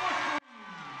lead.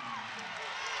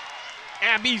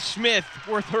 Abby Smith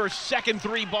with her second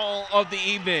three ball of the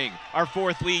evening. Our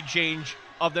fourth lead change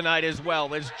of the night as well.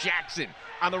 There's Jackson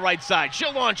on the right side.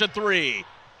 She'll launch a three.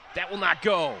 That will not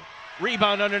go.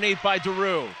 Rebound underneath by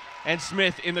DeRue. And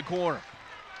Smith in the corner.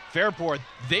 Fairport,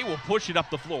 they will push it up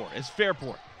the floor as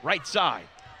Fairport, right side.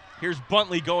 Here's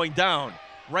Buntley going down.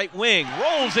 Right wing,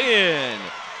 rolls in.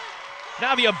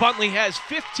 Navia Buntley has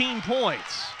 15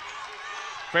 points.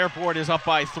 Fairport is up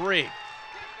by 3.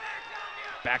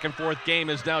 Back and forth game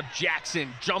is now Jackson.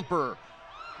 Jumper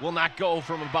will not go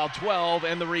from about 12,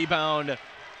 and the rebound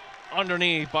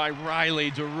underneath by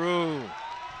Riley DeRue.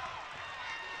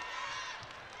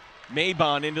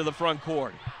 Maybon into the front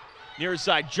court. Near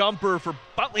side jumper for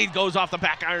Buntley goes off the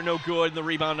back iron, no good, and the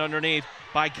rebound underneath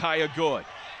by Kaya Good.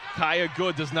 Kaya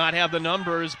Good does not have the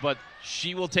numbers, but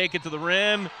she will take it to the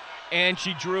rim, and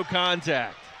she drew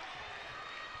contact.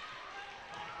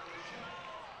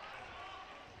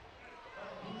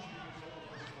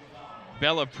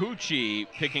 Bella Pucci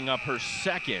picking up her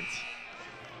second,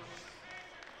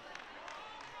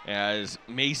 as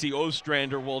Macy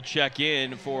Ostrander will check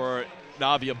in for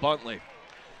Navia Buntley.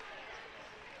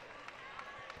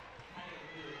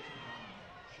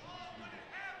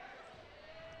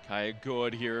 Kaya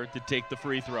Good here to take the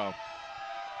free throw.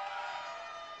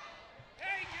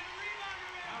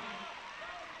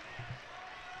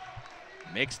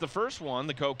 Makes the first one,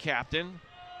 the co-captain,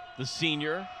 the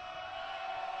senior.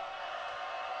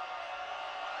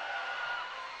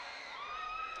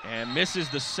 And misses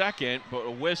the second, but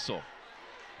a whistle.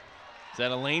 Is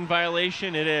that a lane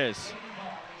violation? It is.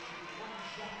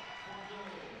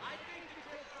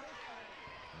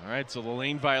 All right, so the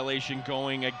lane violation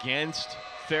going against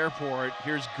Fairport.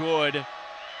 Here's Good.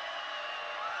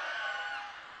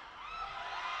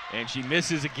 And she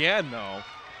misses again, though.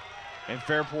 And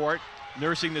Fairport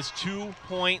nursing this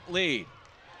 2-point lead.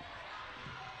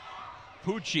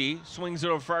 Pucci swings it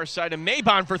over far side, and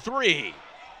Maybon for three.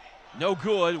 No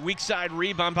good. Weak side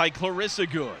rebound by Clarissa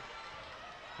Good.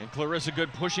 And Clarissa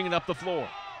Good pushing it up the floor.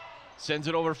 Sends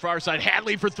it over far side.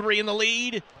 Hadley for three in the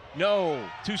lead. No,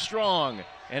 too strong.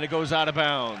 And it goes out of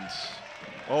bounds.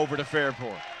 Over to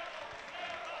Fairport.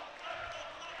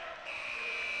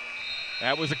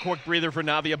 That was a quick breather for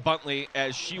Navia Buntley,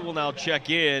 as she will now check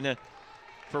in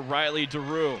for Riley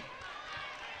DeRue.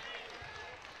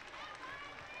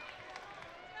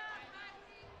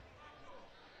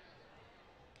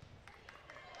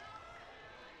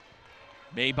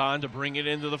 Maybon to bring it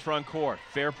into the front court.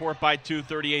 Fairport by 2,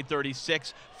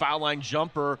 38-36. Foul line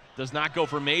jumper does not go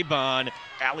for Maybon.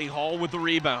 Allie Hall with the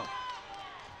rebound.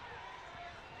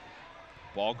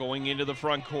 Ball going into the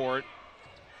front court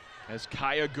as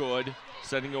Kaya Good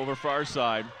setting over far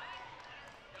side.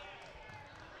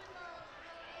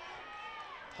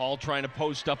 Hall trying to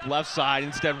post up left side,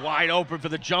 instead wide open for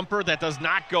the jumper. That does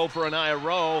not go for an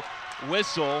IRO.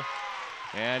 Whistle,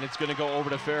 and it's going to go over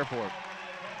to Fairport.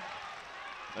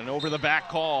 An over the back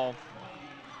call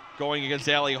going against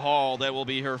Allie Hall. That will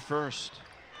be her first.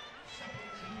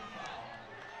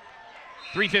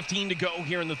 3:15 to go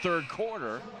here in the third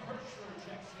quarter.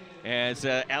 As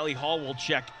Allie Hall will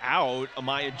check out,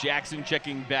 Amaya Jackson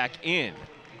checking back in.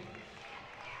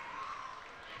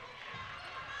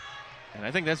 And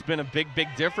I think that's been a big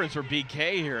difference for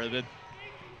BK here, that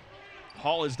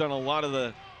Hall has done a lot of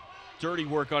the dirty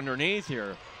work underneath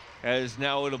here. As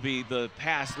now it'll be the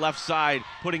pass left side,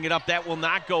 putting it up. That will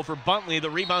not go for Buntley. The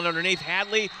rebound underneath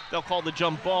Hadley. They'll call the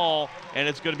jump ball, and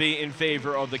it's going to be in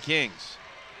favor of the Kings.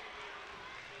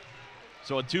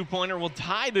 So a two-pointer will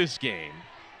tie this game.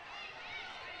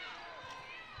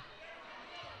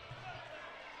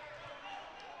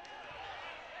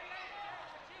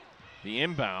 The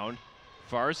inbound,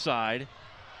 far side,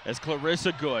 as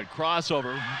Clarissa Good.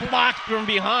 Crossover, blocked from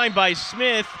behind by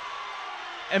Smith.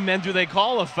 And then do they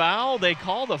call a foul? They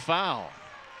call the foul.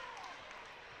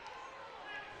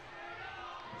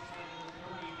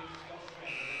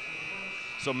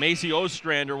 So Macy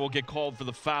Ostrander will get called for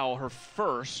the foul, her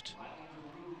first.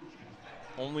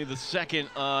 Only the second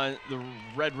on the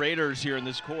Red Raiders here in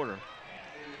this quarter.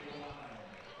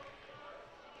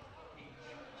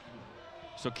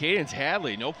 So Cadence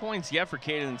Hadley, no points yet for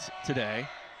Cadence today.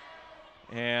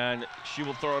 And she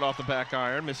will throw it off the back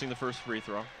iron, missing the first free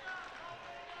throw.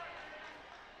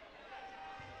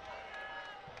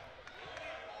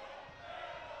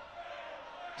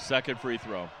 Second free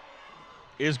throw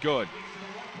is good.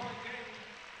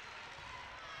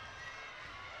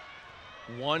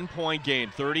 1 point game,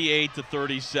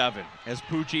 38-37, as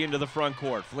Pucci into the front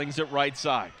court, flings it right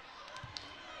side.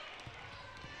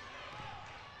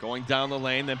 Going down the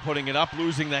lane, then putting it up,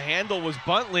 losing the handle was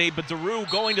Buntley, but DeRue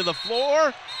going to the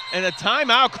floor, and a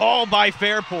timeout called by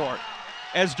Fairport.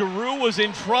 As DeRue was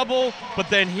in trouble, but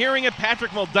then hearing it,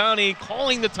 Patrick Muldowney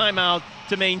calling the timeout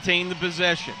to maintain the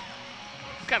possession.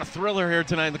 We've got a thriller here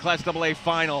tonight in the Class AA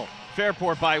final.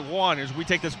 Fairport by 1 as we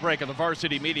take this break on the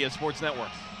Varsity Media Sports Network.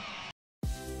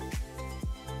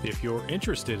 If you're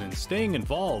interested in staying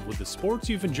involved with the sports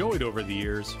you've enjoyed over the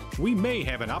years, we may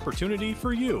have an opportunity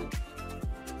for you.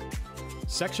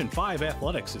 Section 5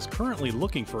 Athletics is currently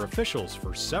looking for officials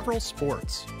for several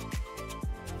sports.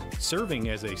 Serving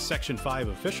as a Section 5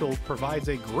 official provides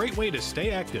a great way to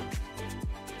stay active,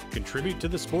 contribute to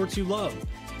the sports you love,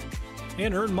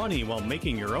 and earn money while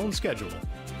making your own schedule.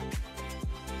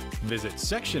 Visit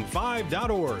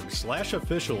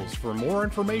section5.org/officials for more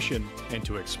information and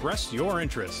to express your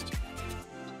interest.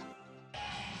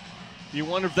 You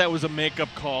wonder if that was a makeup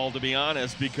call, to be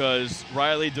honest, because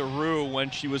Riley DeRue, when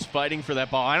she was fighting for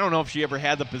that ball, I don't know if she ever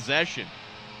had the possession.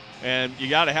 And you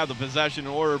got to have the possession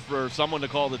in order for someone to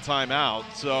call the timeout.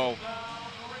 So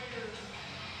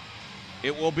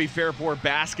it will be Fairport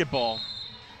basketball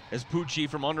as Pucci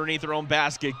from underneath her own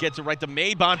basket gets it right to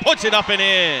Maybon, puts it up and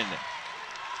in.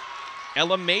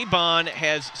 Ella Maybon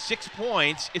has 6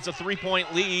 points. It's a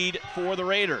 3-point lead for the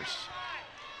Raiders.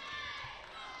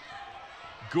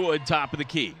 Good top of the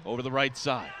key over the right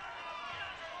side.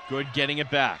 Good getting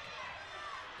it back.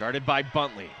 Guarded by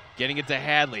Buntley. Getting it to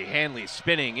Hadley. Hanley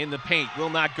spinning in the paint. Will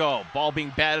not go. Ball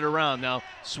being batted around. Now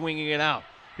swinging it out.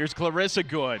 Here's Clarissa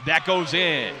Good. That goes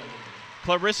in.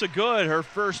 Clarissa Good, her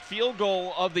first field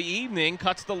goal of the evening,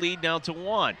 cuts the lead now to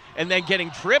 1. And then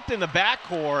getting tripped in the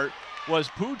backcourt was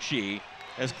Pucci,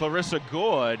 as Clarissa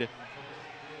Good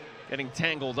getting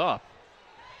tangled up.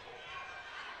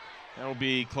 That'll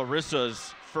be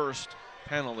Clarissa's first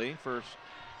penalty, first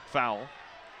foul.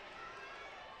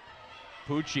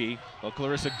 Pucci, well,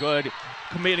 Clarissa Good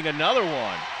committing another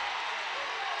one.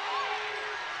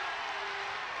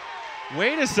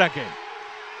 Wait a second.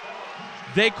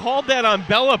 They called that on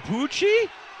Bella Pucci?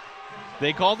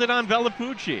 They called it on Bella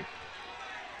Pucci.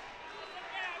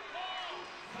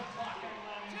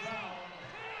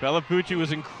 Bella Pucci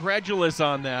was incredulous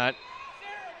on that.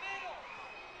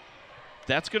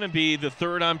 That's going to be the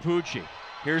third on Pucci.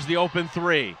 Here's the open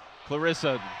three.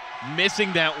 Clarissa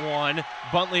missing that one.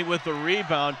 Buntley with the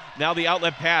rebound. Now the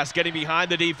outlet pass, getting behind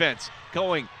the defense.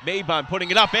 Going, Maybon putting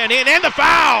it up and in, and the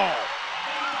foul!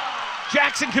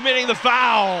 Jackson committing the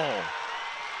foul.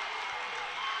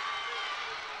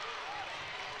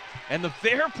 And the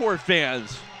Fairport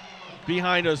fans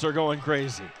behind us are going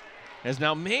crazy, as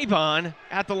now Maybon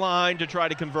at the line to try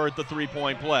to convert the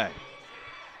three-point play.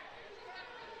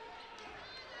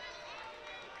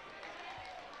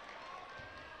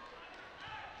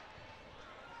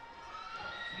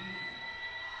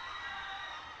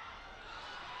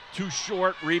 Too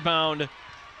short, rebound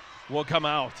will come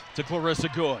out to Clarissa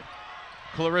Good.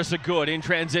 Clarissa Good in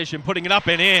transition, putting it up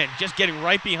and in, just getting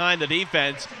right behind the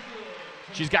defense.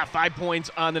 She's got 5 points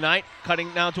on the night,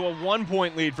 cutting now to a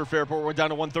 1-point lead for Fairport. We're down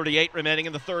to 1:38 remaining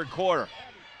in the third quarter.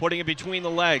 Putting it between the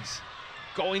legs,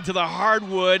 going to the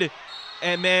hardwood,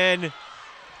 and then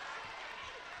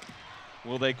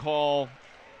will they call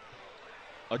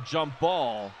a jump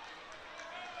ball?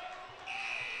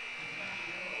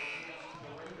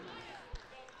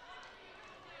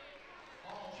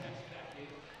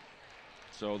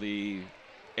 So the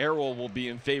arrow will be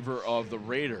in favor of the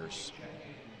Raiders.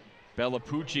 Bella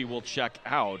Pucci will check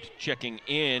out. Checking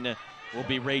in will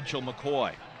be Rachel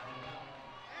McCoy.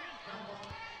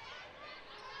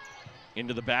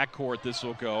 Into the backcourt this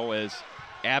will go, as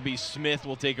Abby Smith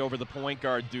will take over the point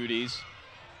guard duties.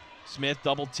 Smith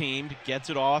double teamed, gets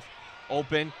it off,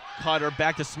 open, cutter,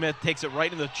 back to Smith, takes it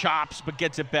right in the chops, but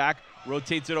gets it back,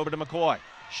 rotates it over to McCoy.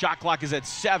 Shot clock is at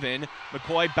 7.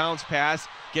 McCoy bounce pass,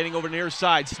 getting over near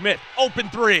side. Smith, open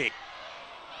three.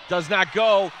 Does not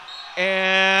go,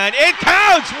 and it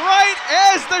counts right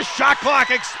as the shot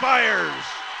clock expires.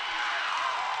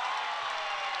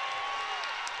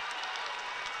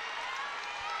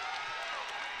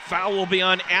 Foul will be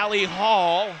on Allie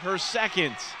Hall, her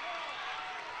second.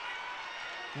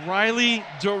 Riley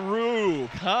DeRue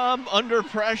come under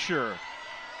pressure.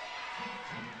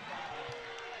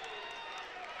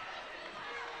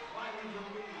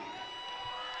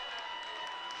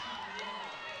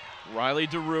 Riley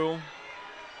DeRue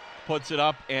puts it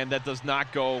up, and that does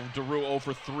not go. DeRue 0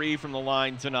 for 3 from the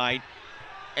line tonight.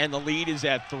 and the lead is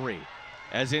at 3.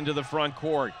 As into the front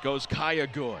court goes Kaya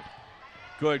Good.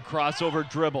 Good crossover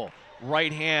dribble.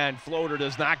 Right hand floater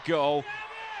does not go.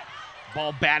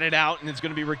 Ball batted out, and it's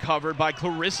going to be recovered by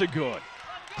Clarissa Good.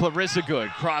 Clarissa Good,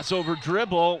 crossover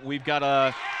dribble. We've got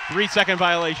a 3-second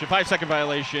violation, 5-second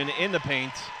violation in the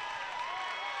paint.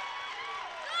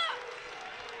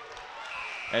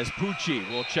 As Pucci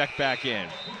will check back in.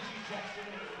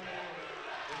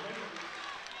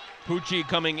 Pucci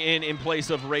coming in place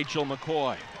of Rachel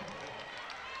McCoy.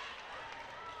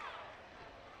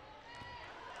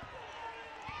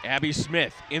 Abby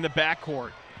Smith in the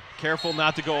backcourt. Careful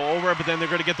not to go over, but then they're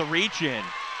going to get the reach in.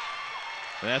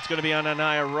 And that's going to be on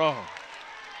Anaya Rowe.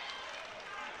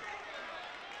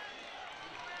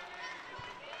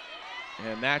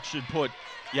 And that should put,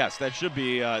 yes, that should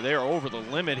be, they're over the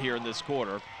limit here in this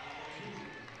quarter.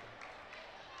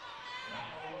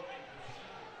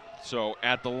 So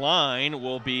at the line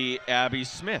will be Abby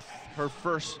Smith, her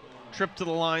first trip to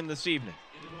the line this evening.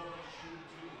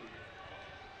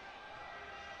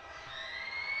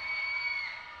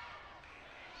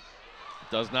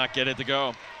 Does not get it to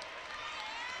go.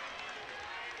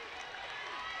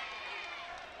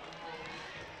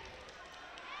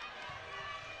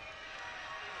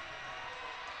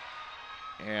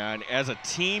 And as a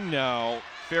team now,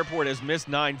 Fairport has missed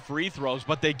 9 free throws,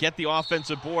 but they get the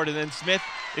offensive board, and then Smith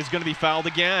is going to be fouled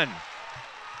again.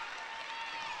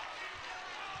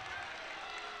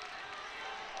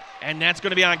 And that's going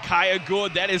to be on Kaya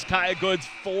Good. That is Kaya Good's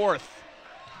 4th.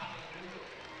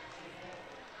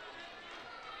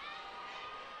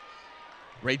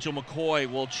 Rachel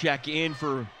McCoy will check in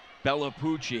for Bella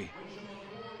Pucci.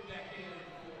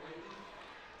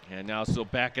 And now still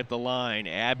back at the line,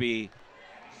 Abby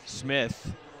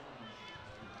Smith.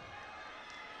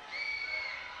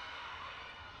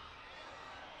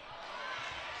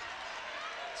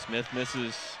 Smith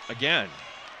misses again.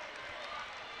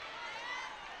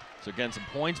 So again, some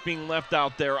points being left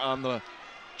out there on the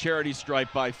charity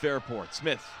stripe by Fairport.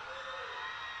 Smith.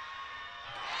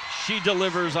 She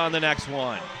delivers on the next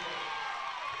one.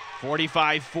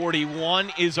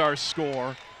 45-41 is our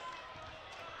score.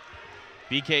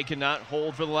 BK cannot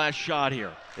hold for the last shot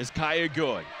here. As Kaya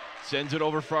Good sends it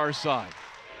over far side.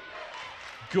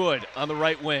 Good on the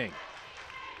right wing.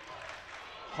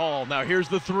 Hall, now here's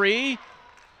the 3.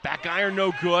 Back iron,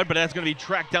 no good, but that's going to be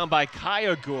tracked down by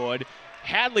Kaya Good.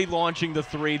 Hadley launching the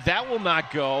 3. That will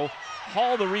not go.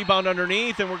 Hall the rebound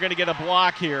underneath, and we're going to get a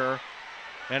block here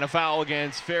and a foul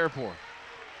against Fairport.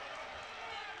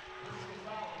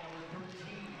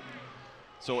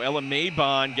 So Ella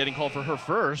Maybon getting called for her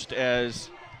first, as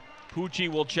Pucci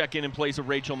will check in place of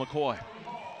Rachel McCoy.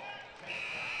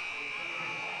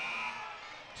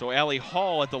 So Allie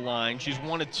Hall at the line. She's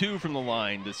 1 of 2 from the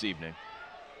line this evening.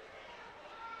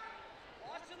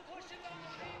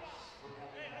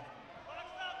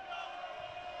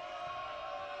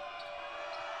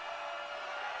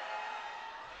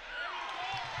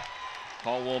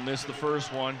 Hall will miss the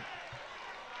first one.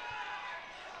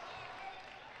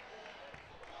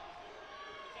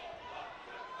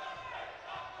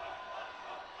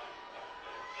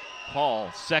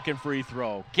 Hall, second free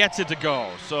throw, gets it to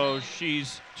go. So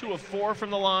she's 2 of 4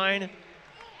 from the line,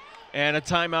 and a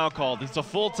timeout called. It's a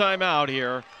full timeout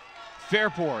here.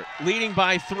 Fairport leading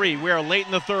by 3. We are late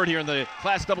in the third here in the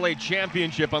Class AA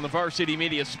Championship on the Varsity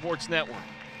Media Sports Network.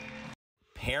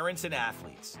 Parents and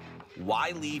athletes,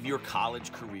 why leave your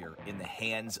college career in the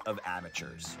hands of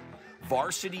amateurs?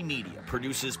 Varsity Media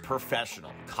produces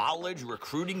professional college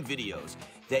recruiting videos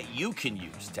that you can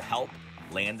use to help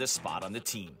land a spot on the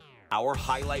team. Our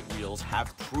highlight reels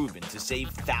have proven to save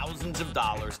thousands of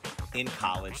dollars in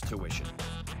college tuition.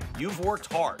 You've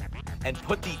worked hard and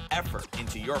put the effort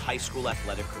into your high school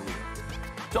athletic career.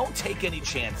 Don't take any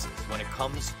chances when it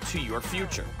comes to your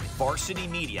future. Varsity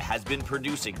Media has been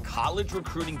producing college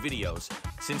recruiting videos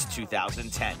since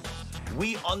 2010.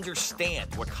 We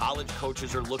understand what college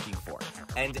coaches are looking for,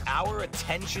 and our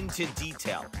attention to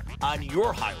detail on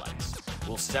your highlights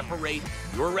will separate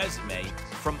your resume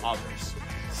from others.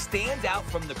 Stand out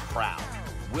from the crowd.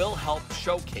 We'll help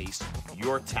showcase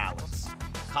your talents.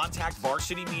 Contact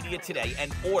Varsity Media today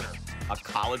and order a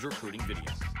college recruiting video.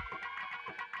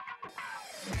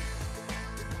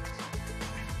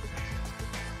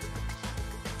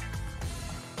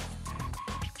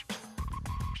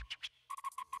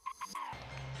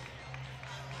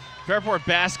 Fairport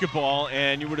basketball,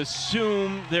 and you would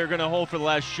assume they're going to hold for the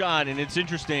last shot, and it's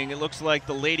interesting. It looks like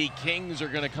the Lady Kings are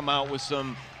going to come out with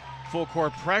some full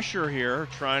court pressure here,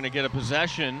 trying to get a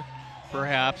possession,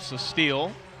 perhaps a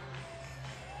steal.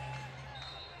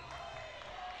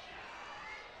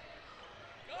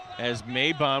 as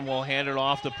Maybon will hand it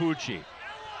off to Pucci.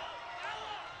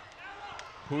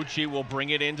 Pucci will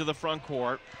bring it into the front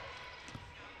court.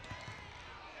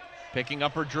 Picking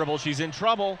up her dribble, she's in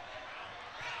trouble.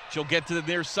 She'll get to the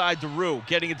near side to Rue,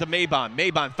 getting it to Maybon.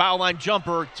 Maybon, foul line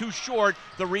jumper, too short.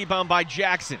 The rebound by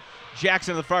Jackson.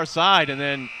 Jackson to the far side, and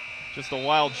then just a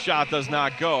wild shot does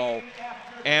not go.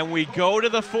 And we go to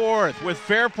the fourth with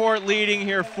Fairport leading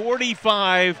here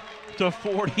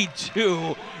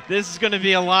 45-42. This is going to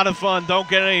be a lot of fun. Don't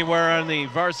get anywhere on the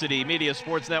Varsity Media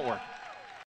Sports Network.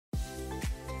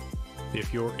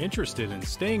 If you're interested in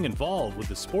staying involved with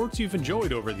the sports you've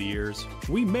enjoyed over the years,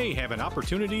 we may have an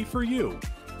opportunity for you.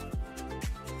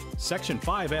 Section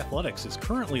 5 Athletics is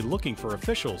currently looking for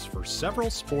officials for several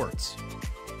sports.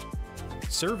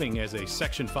 Serving as a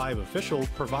Section 5 official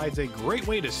provides a great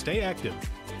way to stay active,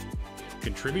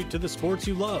 contribute to the sports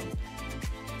you love,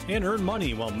 and earn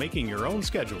money while making your own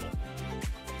schedule.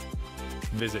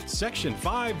 Visit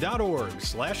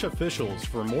section5.org/officials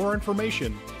for more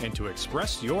information and to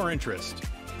express your interest.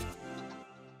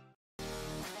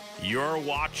 You're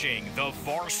watching the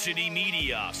Varsity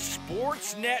Media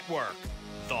Sports Network,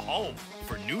 the home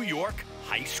for New York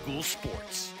high school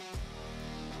sports.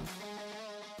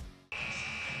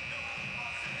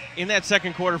 In that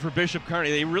second quarter for Bishop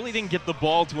Kearney, they really didn't get the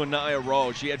ball to Anaya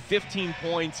Rowe. She had 15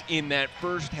 points in that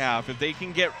first half. If they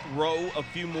can get Rowe a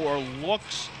few more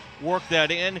looks, work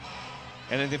that in,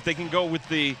 and if they can go with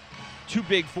the two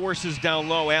big forces down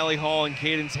low, Allie Hall and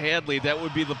Cadence Hadley, that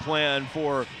would be the plan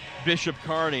for Bishop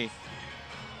Kearney.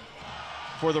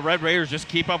 For the Red Raiders, just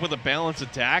keep up with a balanced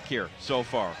attack here so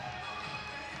far.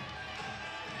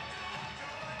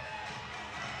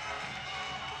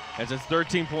 As it's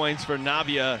 13 points for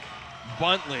Navia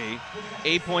Buntley,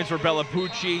 8 points for Bella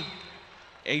Pucci,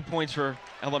 8 points for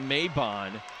Ella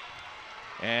Maybon.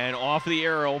 And off the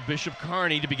arrow, Bishop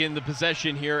Kearney to begin the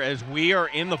possession here as we are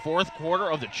in the fourth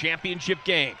quarter of the championship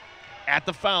game. At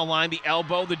the foul line, the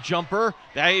elbow, the jumper,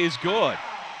 that is good.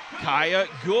 Kaya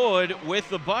Good with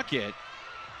the bucket.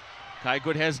 Kaya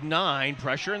Good has 9,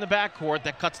 pressure in the backcourt,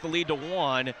 that cuts the lead to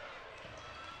 1.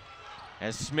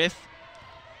 As Smith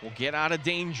will get out of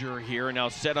danger here and now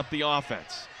set up the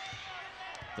offense.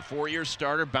 The 4-year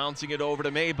starter bouncing it over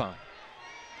to Maybon.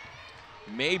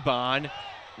 Maybon,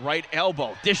 right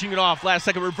elbow, dishing it off, last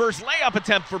second reverse layup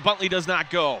attempt for Buntley does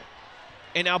not go.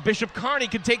 And now Bishop Kearney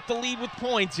can take the lead with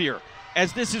points here,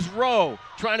 as this is Rowe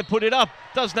trying to put it up,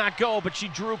 does not go, but she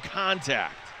drew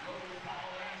contact.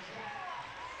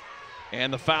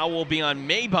 And the foul will be on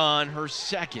Maybon, her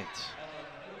second.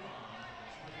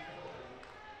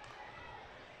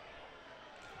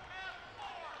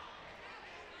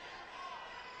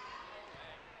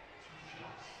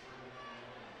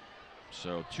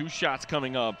 So 2 shots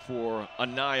coming up for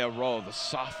Anaya Rowe, the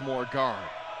sophomore guard.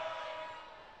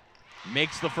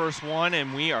 Makes the first one,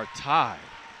 and we are tied.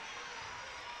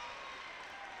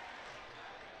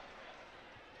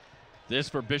 This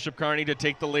for Bishop Kearney to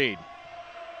take the lead.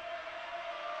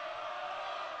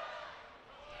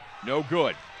 No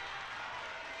good.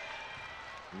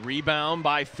 Rebound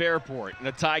by Fairport in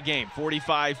a tie game,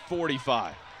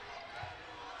 45-45.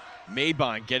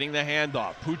 Maybon getting the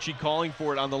handoff. Pucci calling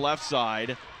for it on the left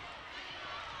side.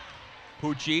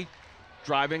 Pucci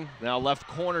driving, now left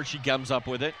corner, she comes up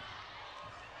with it.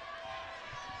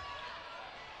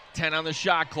 10 on the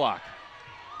shot clock.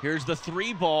 Here's the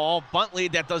 3 ball. Buntley,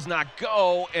 that does not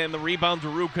go, and the rebound,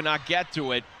 Drew cannot get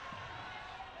to it.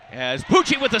 As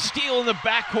Pucci with a steal in the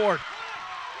backcourt.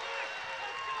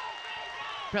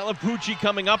 Bella Pucci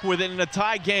coming up with it in a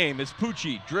tie game as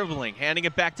Pucci dribbling, handing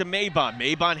it back to Maybon.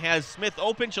 Maybon has Smith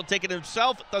open, she'll take it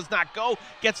himself, it does not go,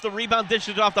 gets the rebound,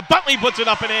 dishes it off to Buntley, puts it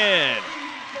up and in.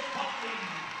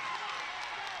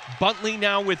 Buntley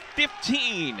now with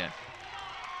 15.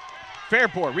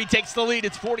 Fairport retakes the lead,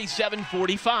 it's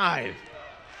 47-45.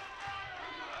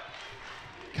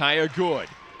 Kaya Good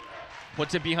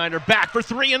puts it behind her back for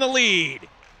 3 in the lead.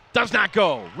 Does not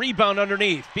go, rebound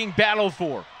underneath, being battled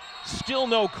for. Still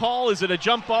no call. Is it a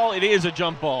jump ball? It is a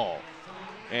jump ball.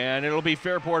 And it'll be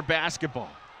Fairport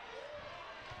basketball.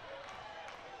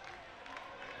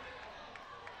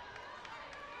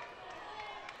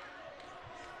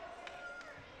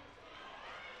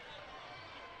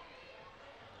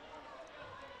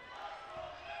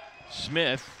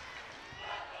 Smith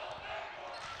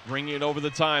bringing it over the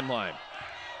timeline.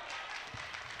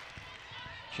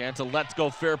 Chance of let's go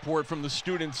Fairport from the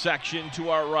student section to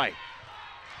our right.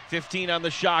 15 on the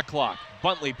shot clock.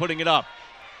 Buntley putting it up.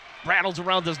 Rattles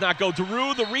around, does not go.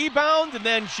 Drew the rebound, and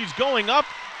then she's going up,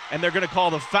 and they're going to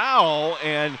call the foul,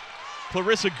 and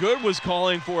Clarissa Good was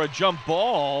calling for a jump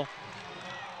ball.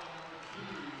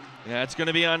 Yeah, it's going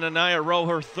to be on Anaya Rowe,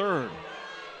 her third.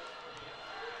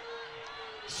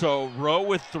 So Rowe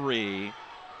with 3,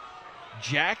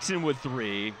 Jackson with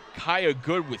 3, Kaya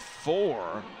Good with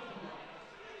 4.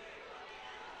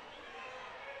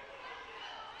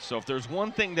 So if there's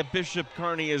one thing that Bishop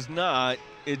Kearney is not,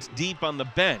 it's deep on the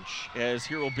bench, as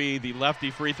here will be the lefty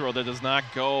free throw that does not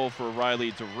go for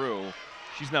Riley DeRue.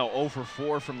 She's now 0 for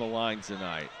 4 from the line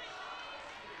tonight.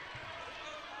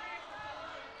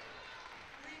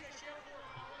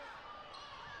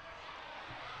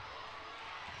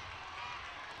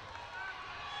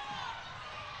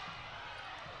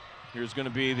 Here's going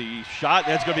to be the shot.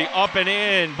 That's going to be up and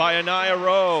in by Anaya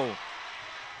Rowe.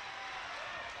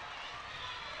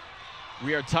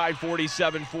 We are tied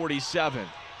 47-47.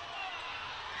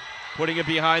 Putting it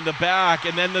behind the back,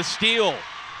 and then the steal.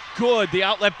 Good, the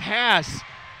outlet pass.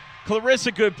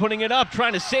 Clarissa Good putting it up,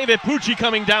 trying to save it. Pucci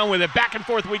coming down with it. Back and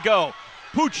forth we go.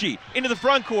 Pucci into the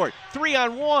front court.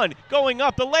 3-on-1, going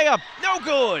up. The layup, no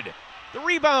good. The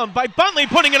rebound by Buntley,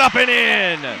 putting it up and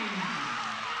in.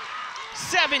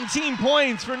 17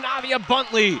 points for Navia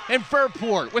Buntley and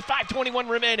Fairport with 5:21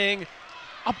 remaining,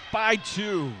 up by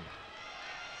 2.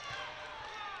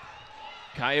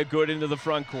 Kaya Good into the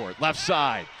front court, left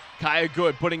side. Kaya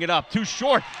Good putting it up, too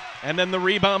short, and then the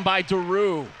rebound by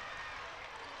DeRue.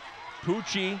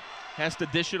 Pucci has to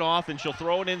dish it off, and she'll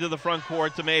throw it into the front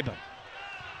court to Mabin.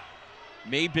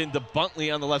 Mabin to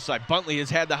Buntley on the left side. Buntley has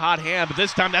had the hot hand, but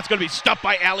this time that's going to be stuffed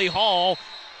by Allie Hall.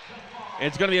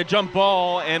 It's going to be a jump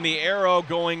ball, and the arrow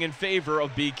going in favor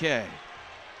of BK.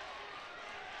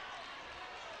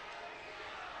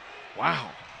 Wow.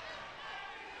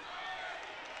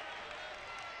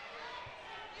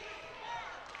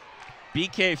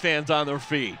 BK fans on their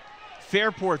feet.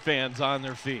 Fairport fans on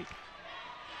their feet.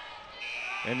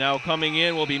 And now coming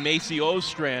in will be Macy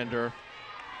Ostrander.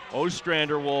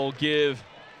 Ostrander will give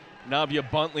Navia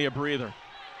Buntley a breather.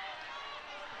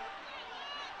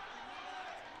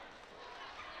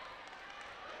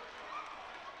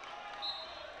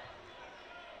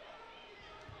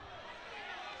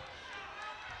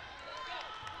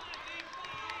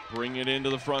 Bring it into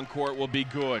the front court will be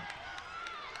Good.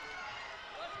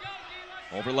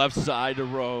 Over left side to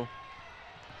Rowe.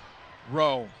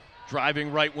 Rowe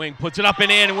driving right wing, puts it up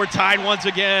and in, and we're tied once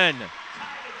again.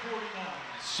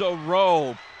 So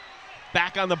Rowe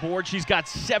back on the board. She's got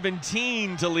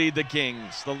 17 to lead the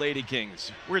Kings, the Lady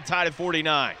Kings. We're tied at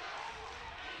 49.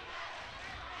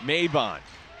 Mabon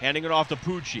handing it off to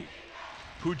Pucci.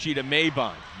 Pucci to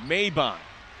Mabon. Mabon.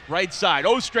 Right side,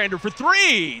 Ostrander for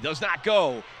 3, does not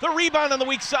go. The rebound on the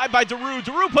weak side by DeRue.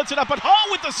 DeRue puts it up, but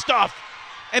Hall with the stuff.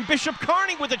 And Bishop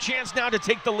Kearney with a chance now to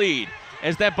take the lead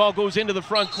as that ball goes into the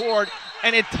front court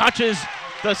and it touches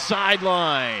the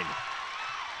sideline.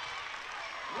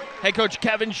 Head coach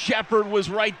Kevin Shepard was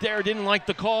right there, didn't like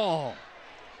the call.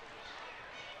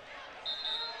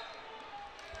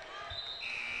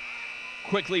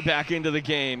 Quickly back into the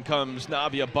game comes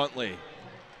Navia Buntley.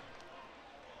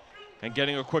 And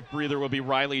getting a quick breather will be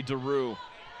Riley DeRue.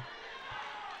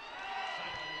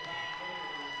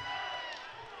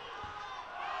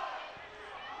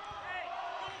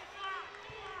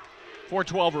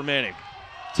 .412 remaining.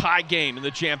 Tie game in the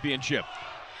championship.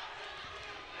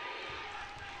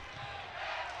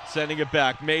 Sending it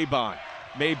back, Mabon.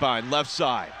 Mabon, left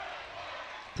side.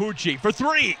 Pucci for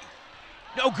 3.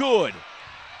 No good.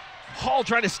 Hall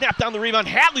trying to snap down the rebound.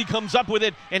 Hadley comes up with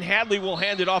it, and Hadley will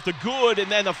hand it off to Good,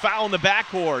 and then the foul in the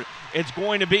backcourt. It's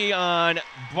going to be on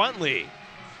Buntley.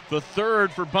 The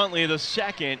third for Buntley, the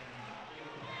second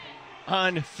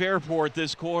on Fairport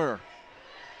this quarter.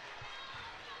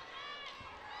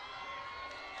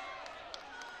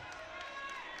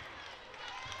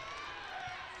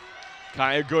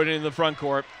 Kaya Good in the front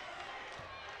court.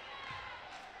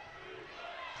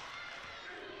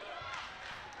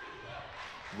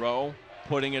 Rowe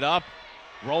putting it up,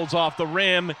 rolls off the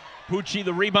rim. Pucci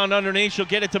the rebound underneath, she'll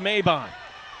get it to Mabon.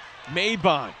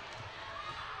 Mabon,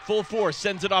 full force,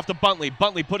 sends it off to Buntley.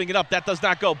 Buntley putting it up, that does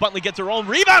not go. Buntley gets her own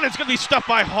rebound, it's going to be stuffed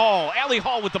by Hall. Allie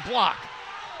Hall with the block.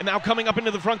 And now coming up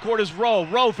into the front court is Rowe.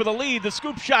 Rowe for the lead, the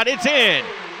scoop shot, it's in.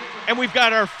 And we've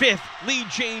got our 5th lead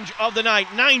change of the night.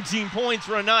 19 points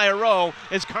for Anaya Rowe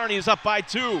as Kearney is up by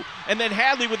 2. And then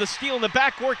Hadley with a steal in the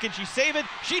backcourt. Can she save it?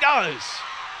 She does.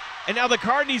 And now the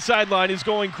Kearney sideline is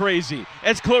going crazy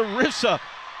as Clarissa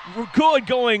Good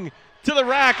going to the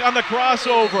rack on the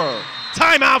crossover.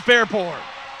 Timeout, Fairport.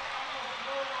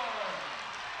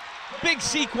 Big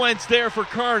sequence there for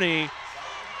Kearney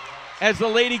as the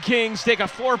Lady Kings take a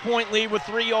 4-point lead with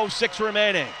 3:06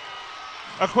 remaining.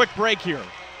 A quick break here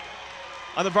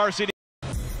on the Varsity.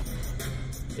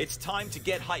 It's time to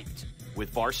get hyped With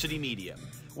Varsity Media,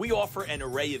 we offer an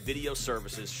array of video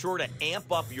services sure to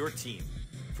amp up your team.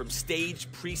 From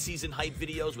staged preseason hype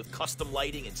videos with custom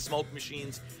lighting and smoke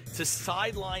machines to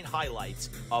sideline highlights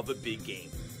of a big game.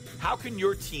 How can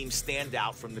your team stand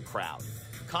out from the crowd?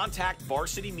 Contact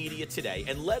Varsity Media today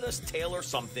and let us tailor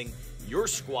something your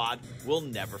squad will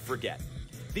never forget.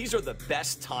 These are the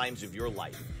best times of your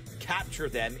life. Capture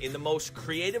them in the most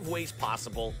creative ways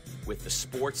possible with the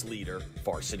sports leader,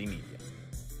 Varsity Media.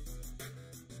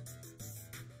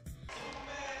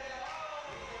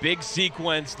 Big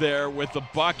sequence there with the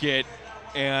bucket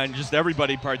and just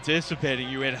everybody participating.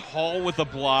 You had Hall with a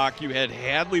block. You had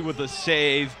Hadley with a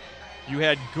save. You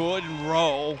had Good and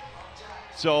Rowe.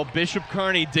 So Bishop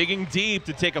Kearney digging deep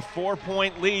to take a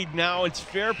 4-point lead. Now it's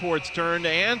Fairport's turn to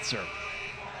answer.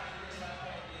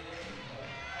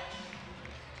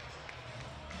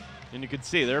 And you can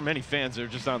see there are many fans that are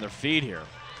just on their feet here.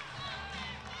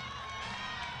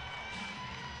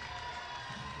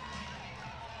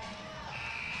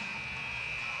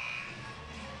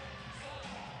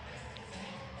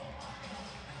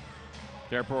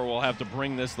 Fairport will have to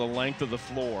bring this the length of the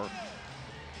floor.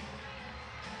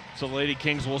 So the Lady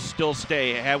Kings will still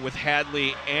stay ahead with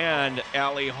Hadley and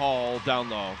Allie Hall down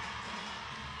low.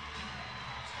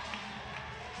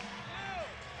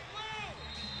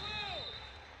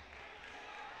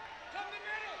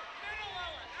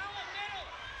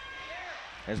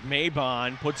 As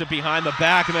Maybon puts it behind the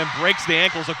back and then breaks the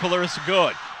ankles of Clarissa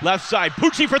Good. Left side,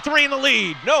 Pucci for three in the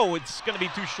lead. No, it's going to be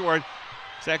too short.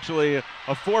 It's actually a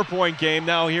 4-point game.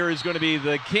 Now here is going to be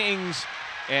the Kings,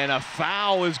 and a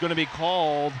foul is going to be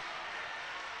called.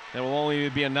 That will only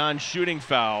be a non-shooting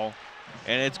foul,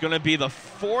 and it's going to be the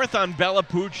 4th on Bella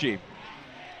Pucci.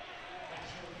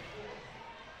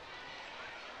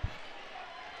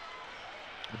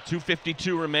 With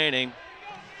 2:52 remaining,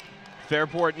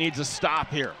 Fairport needs a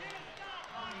stop here.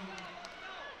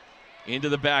 Into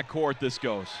the backcourt this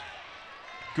goes.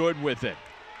 Good with it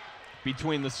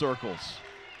between the circles.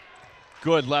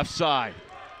 Good left side,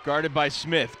 guarded by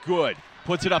Smith. Good,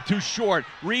 puts it up too short.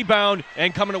 Rebound,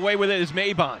 and coming away with it is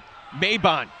Maybon.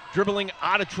 Maybon dribbling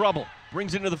out of trouble,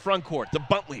 brings it into the front court to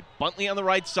Buntley. Buntley on the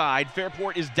right side.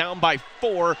 Fairport is down by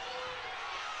 4,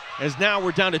 as now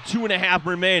we're down to 2.5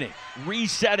 remaining.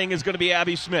 Resetting is going to be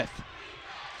Abby Smith.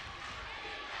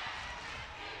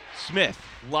 Smith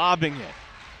lobbing it.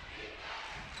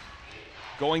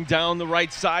 Going down the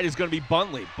right side is going to be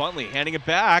Buntley. Buntley handing it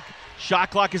back.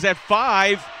 Shot clock is at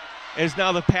 5. As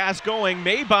now the pass going.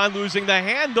 Maybon losing the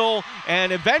handle.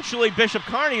 And eventually Bishop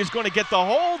Kearney is going to get the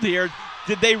hold here.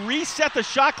 Did they reset the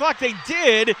shot clock? They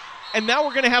did. And now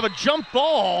we're going to have a jump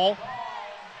ball.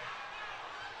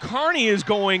 Kearney is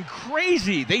going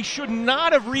crazy. They should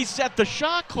not have reset the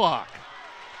shot clock.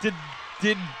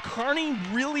 Did Kearney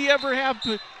really ever have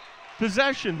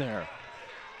possession there?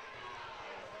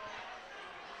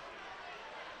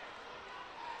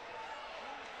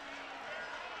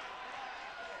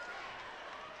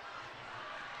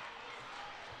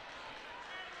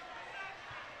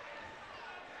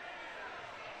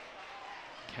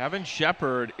 Kevin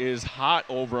Shepard is hot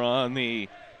over on the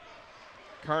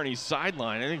Kearney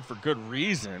sideline, I think for good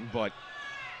reason, but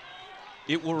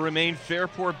it will remain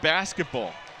Fairport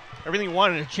basketball. Everything you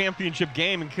want in a championship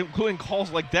game, including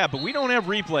calls like that, but we don't have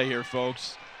replay here,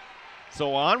 folks.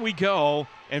 So on we go,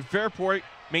 and Fairport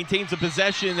maintains a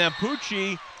possession. That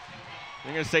Pucci,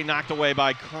 they're going to say knocked away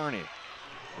by Kearney.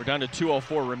 We're down to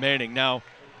 2:04 remaining. Now,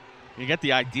 you get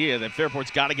the idea that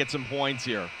Fairport's got to get some points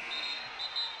here.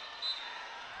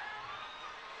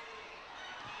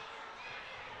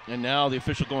 And now the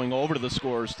official going over to the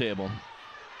scorer's table.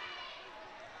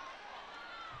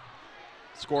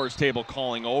 Scorer's table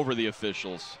calling over the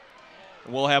officials.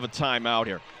 And we'll have a timeout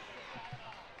here.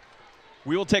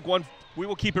 We will take one. We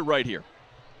will keep it right here.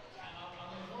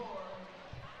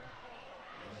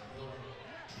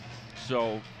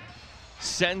 So,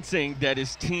 sensing that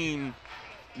his team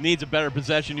needs a better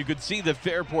possession, you could see the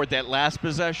Fairport, that last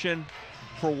possession,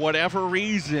 for whatever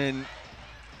reason,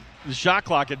 the shot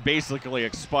clock had basically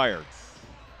expired.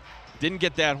 Didn't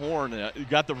get that horn.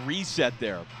 Got the reset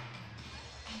there.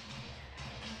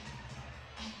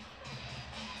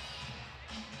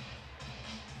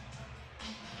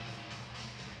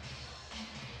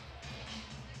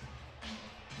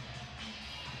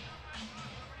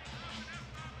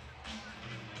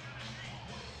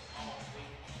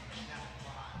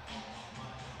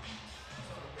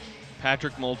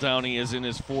 Patrick Muldowney is in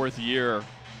his 4th year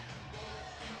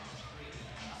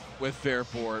with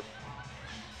Fairport,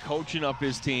 coaching up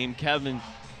his team. Kevin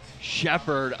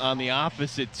Shepard on the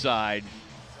opposite side.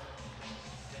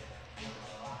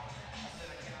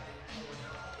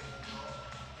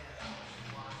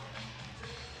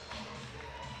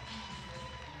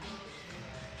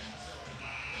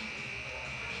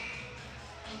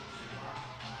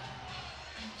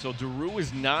 So DeRue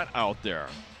is not out there.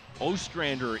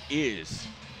 Ostrander is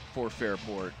for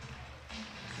Fairport.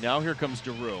 Now here comes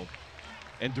DeRue.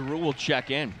 And DeRue will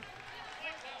check in.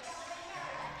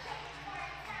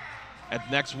 At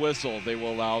the next whistle, they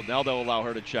will allow, now they'll allow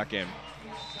her to check in.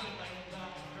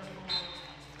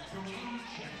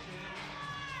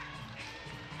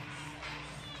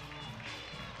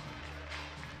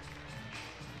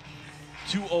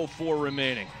 .204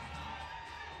 remaining.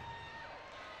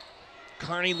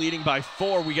 Kearney leading by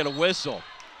 4. We get a whistle.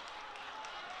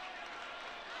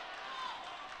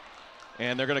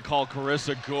 And they're going to call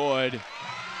Carissa good.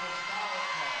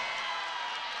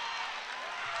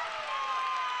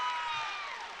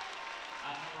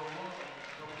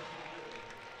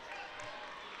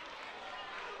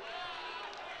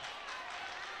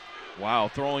 Wow,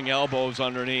 throwing elbows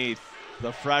underneath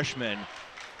the freshman.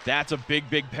 That's a big,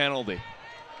 big penalty.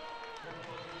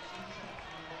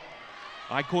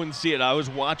 I couldn't see it. I was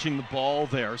watching the ball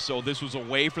there, so this was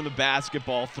away from the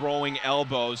basketball, throwing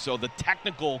elbows. So the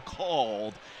technical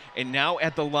called, and now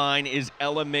at the line is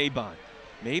Ella Maybon.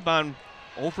 Maybon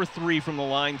 0 for 3 from the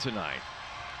line tonight.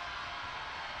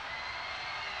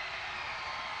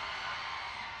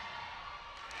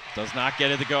 Does not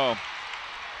get it to go.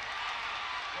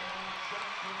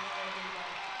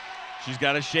 She's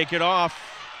got to shake it off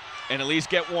and at least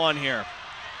get one here.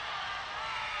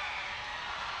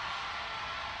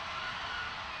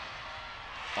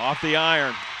 Off the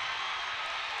iron.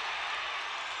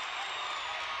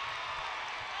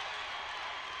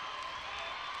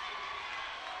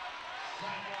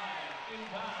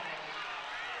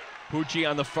 Pucci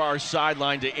on the far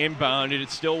sideline to inbound, and it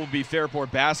still will be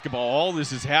Fairport basketball. All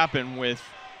this has happened with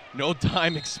no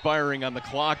time expiring on the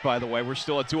clock, by the way. We're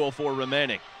still at 2:04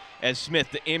 remaining. As Smith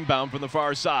to inbound from the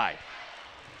far side.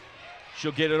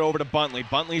 She'll get it over to Buntley.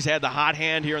 Buntley's had the hot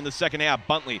hand here in the second half.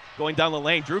 Buntley going down the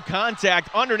lane, drew contact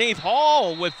underneath.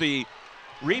 Hall with the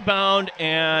rebound,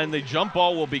 and the jump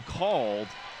ball will be called.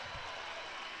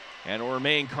 And it will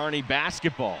remain Kearney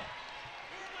basketball.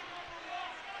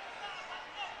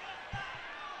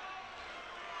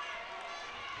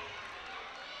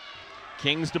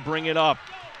 Kings to bring it up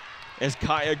as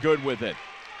Kaya Good with it.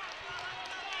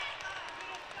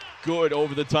 Good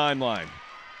over the timeline.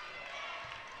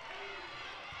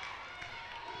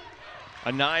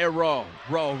 Anaya Rowe.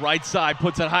 Rowe, right side,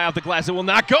 puts it high off the glass. It will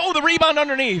not go. The rebound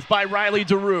underneath by Riley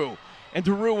DeRue. And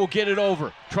DeRue will get it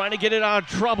over. Trying to get it out of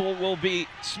trouble will be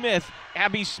Smith.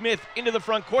 Abby Smith into the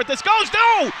front court. This goes.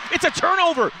 No! It's a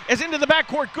turnover. As into the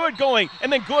backcourt. Good going.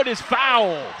 And then Good is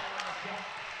fouled.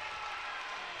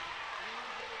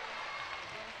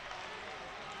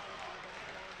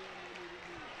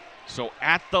 So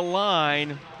at the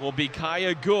line will be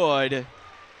Kaya Good,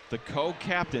 the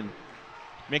co-captain.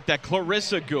 Make that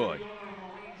Clarissa Good.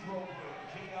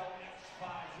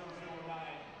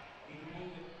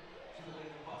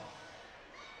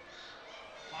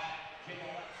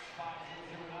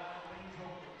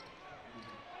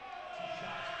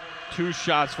 Two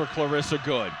shots for Clarissa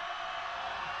Good.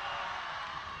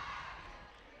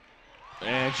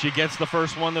 And she gets the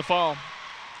first one to fall.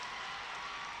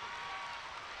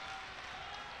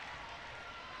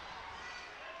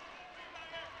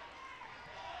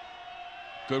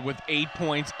 Good with 8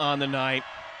 points on the night.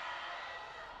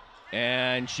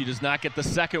 And she does not get the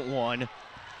second one.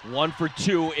 1 for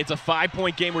 2. It's a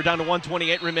 5-point game. We're down to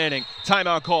 1:28 remaining.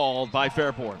 Timeout called by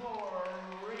Fairport.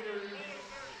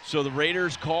 So the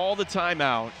Raiders call the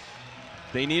timeout.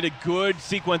 They need a good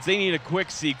sequence. They need a quick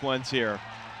sequence here.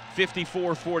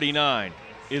 54-49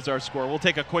 is our score. We'll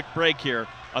take a quick break here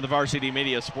on the Varsity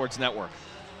Media Sports Network.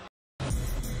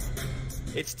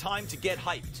 It's time to get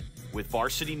hyped with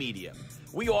Varsity Media.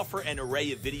 We offer an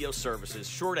array of video services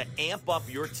sure to amp up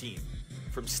your team.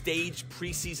 From staged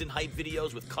preseason hype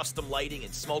videos with custom lighting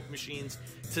and smoke machines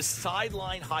to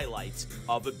sideline highlights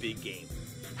of a big game.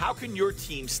 How can your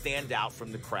team stand out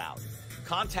from the crowd?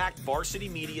 Contact Varsity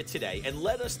Media today and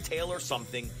let us tailor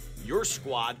something your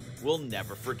squad will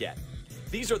never forget.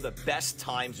 These are the best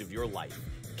times of your life.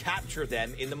 Capture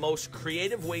them in the most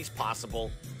creative ways possible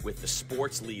with the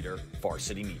sports leader,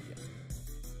 Varsity Media.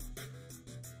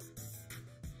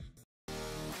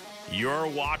 You're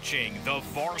watching the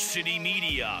Varsity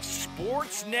Media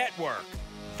Sports Network,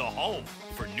 the home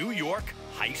for New York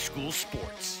high school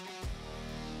sports.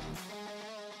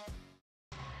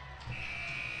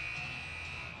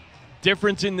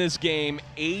 Difference in this game,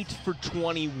 8 for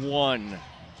 21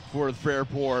 for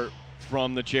Fairport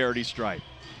from the charity stripe.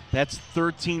 That's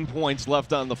 13 points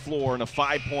left on the floor in a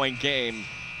 5-point game.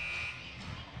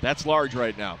 That's large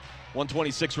right now.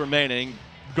 1:26 remaining.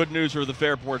 good news for the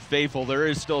Fairport faithful. There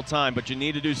is still time, but you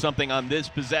need to do something on this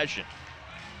possession.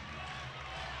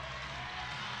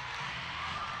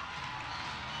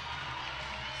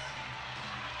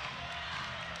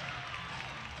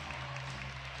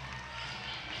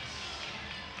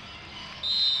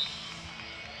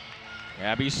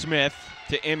 Abby Smith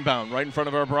to inbound right in front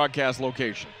of our broadcast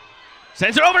location.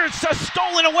 Sends it over, it's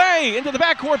stolen away into the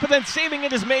backcourt, but then saving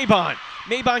it is Maybon.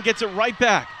 Maybon gets it right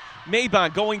back.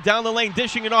 Maybon going down the lane,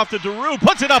 dishing it off to Daru,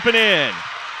 puts it up and in.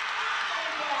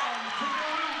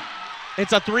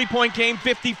 It's a three-point game,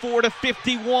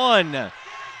 54-51.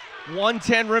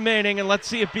 1:10 remaining, and let's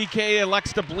see if BK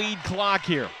elects to bleed clock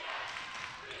here.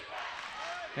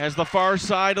 As the far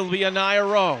side, it'll be Anaya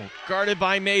Rowe, guarded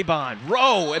by Maybon.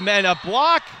 Rowe, and then a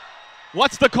block.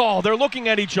 What's the call? They're looking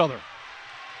at each other.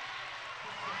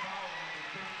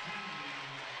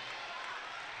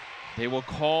 They will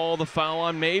call the foul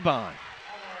on Maybon.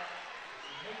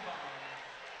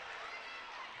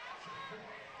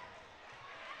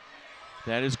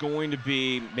 That is going to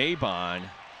be Maybon.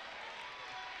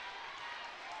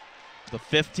 The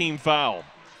 15th foul.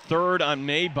 Third on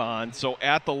Maybon, so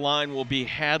at the line will be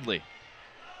Hadley.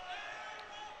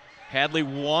 Hadley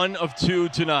 1 of 2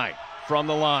 tonight from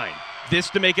the line. This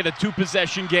to make it a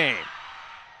two-possession game.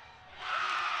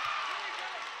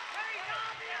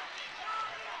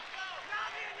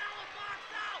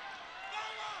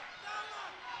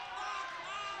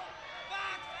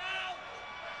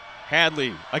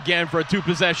 Hadley again for a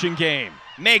two-possession game.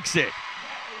 Makes it.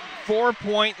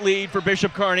 4-point lead for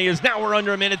Bishop Kearney as now we're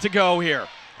under a minute to go here.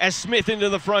 As Smith into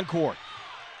the front court.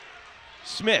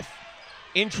 Smith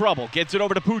in trouble, gets it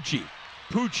over to Pucci.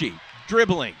 Pucci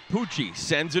dribbling. Pucci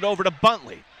sends it over to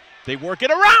Buntley. They work it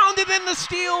around and then the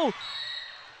steal.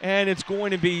 And it's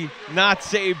going to be not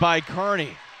saved by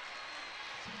Kearney.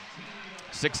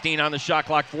 16 on the shot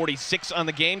clock, 46 on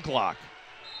the game clock.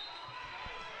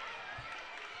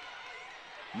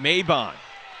 Maybon.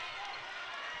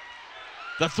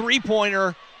 The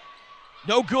three-pointer,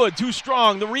 no good, too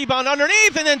strong. The rebound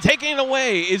underneath and then taking it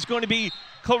away is going to be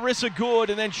Clarissa Good,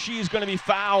 and then she's going to be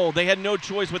fouled. They had no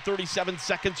choice with 37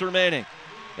 seconds remaining.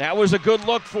 That was a good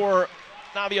look for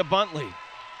Navia Buntley.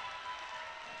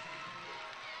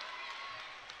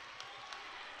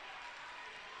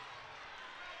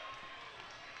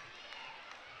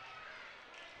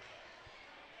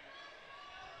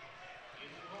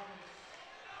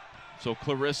 So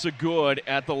Clarissa Good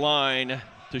at the line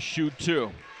to shoot two.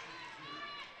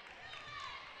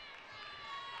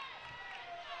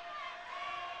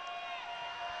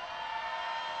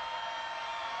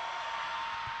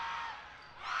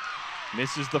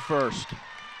 Misses the first.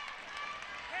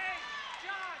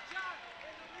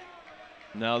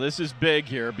 Now this is big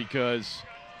here because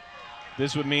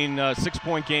this would mean a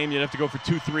 6-point game. You'd have to go for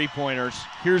 2 3-pointers.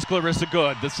 Here's Clarissa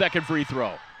Good, the second free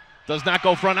throw. Does not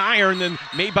go front iron, then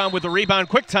Maybon with the rebound.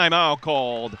 Quick timeout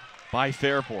called by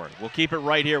Fairport. We'll keep it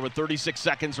right here with 36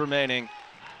 seconds remaining.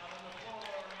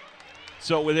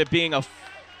 So with it being a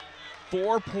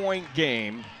 4-point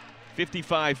game,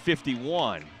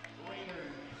 55-51.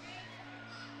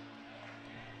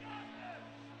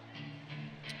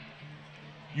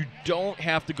 You don't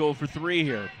have to go for 3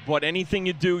 here, but anything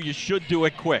you do, you should do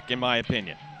it quick, in my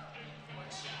opinion.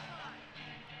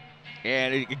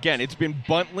 And again, it's been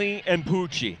Buntley and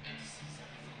Pucci.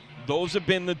 Those have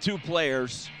been the two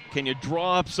players. Can you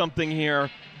draw up something here?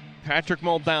 Patrick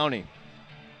Muldowney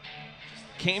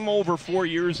came over 4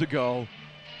 years ago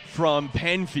from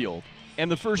Penfield,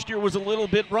 and the first year was a little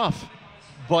bit rough.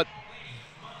 But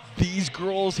these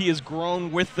girls, he has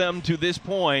grown with them to this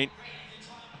point,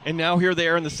 and now here they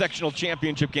are in the sectional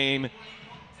championship game,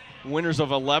 winners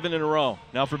of 11 in a row.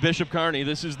 Now for Bishop Kearney,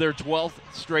 this is their 12th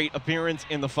straight appearance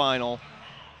in the final.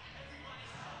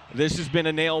 This has been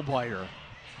a nail-biter,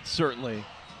 certainly.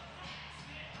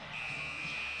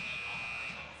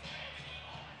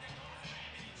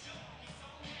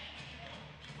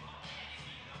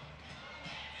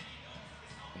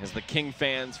 As the King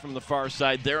fans from the far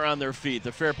side, they're on their feet.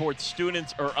 The Fairport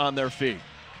students are on their feet.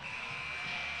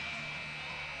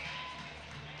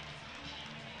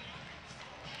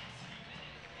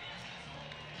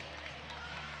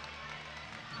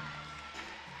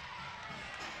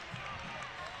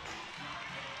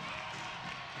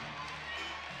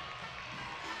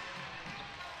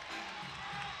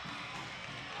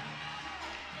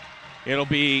 It'll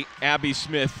be Abby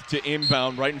Smith to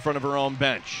inbound right in front of her own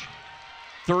bench.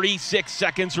 36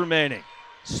 seconds remaining.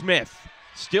 Smith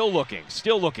still looking,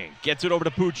 gets it over to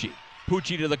Pucci.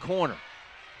 Pucci to the corner.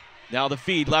 Now the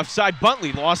feed, left side,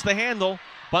 Buntley lost the handle.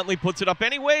 Buntley puts it up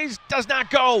anyways, does not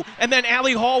go. And then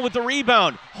Allie Hall with the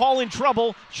rebound. Hall in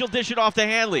trouble. She'll dish it off to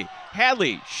Hadley.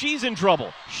 Hadley, she's in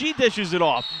trouble. She dishes it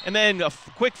off. And then a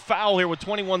quick foul here with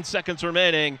 21 seconds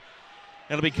remaining.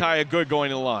 It'll be Kaya Good going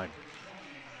to the line.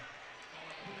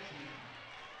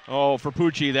 Oh, for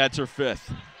Pucci, that's her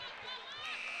 5th.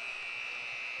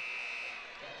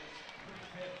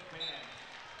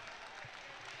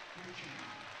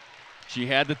 She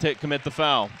had to commit the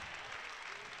foul.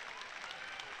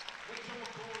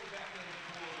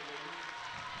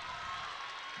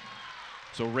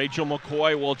 So Rachel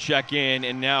McCoy will check in,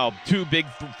 and now 2 big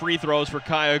free throws for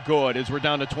Kaya Good as we're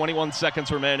down to 21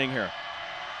 seconds remaining here.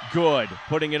 Good,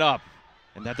 putting it up,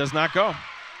 and that does not go.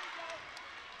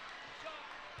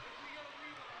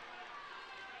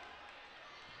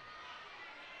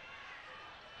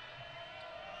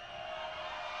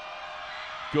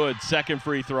 Good, second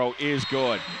free throw is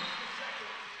good.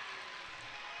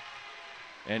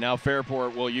 And now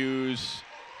Fairport will use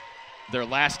their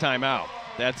last timeout.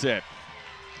 That's it.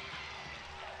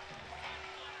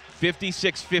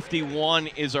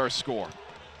 56-51 is our score.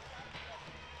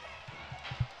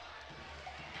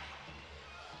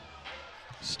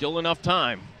 Still enough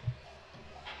time.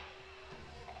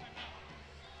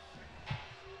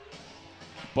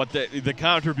 But the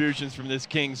contributions from this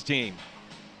Kings team.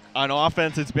 On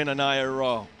offense, it's been Anaya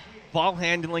Rowe. Ball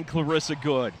handling, Clarissa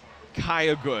Good.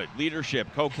 Kaya Good, leadership,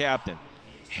 co-captain.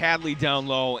 Hadley down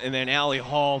low, and then Allie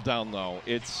Hall down low.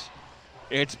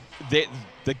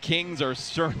 The Kings are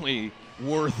certainly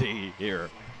worthy here.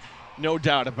 No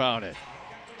doubt about it.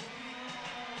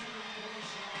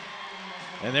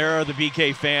 And there are the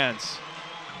BK fans.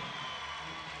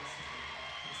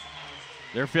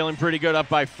 They're feeling pretty good, up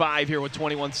by 5 here with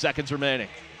 21 seconds remaining.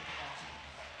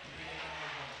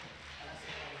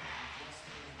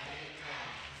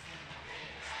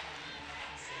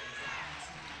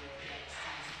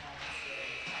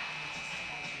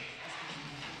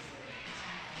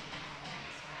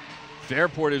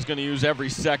 Fairport is going to use every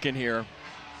second here.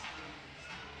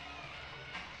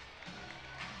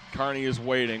 Kearney is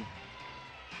waiting.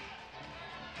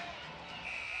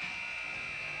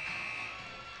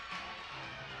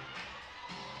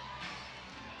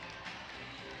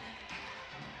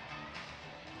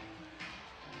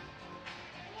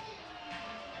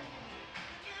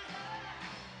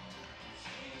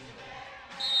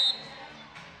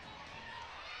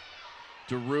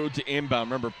 DeRue to inbound.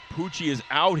 Remember, Pucci is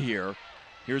out here.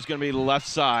 Here's going to be the left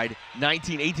side.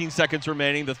 18 seconds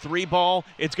remaining. The 3 ball,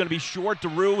 it's going to be short.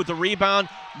 DeRue with the rebound.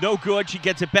 No good. She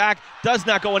gets it back. Does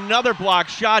not go. Another block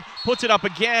shot. Puts it up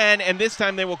again, and this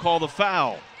time they will call the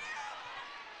foul.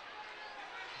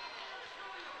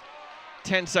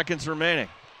 10 seconds remaining.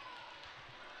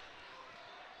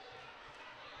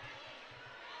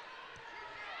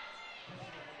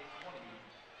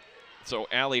 So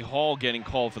Allie Hall getting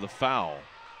called for the foul.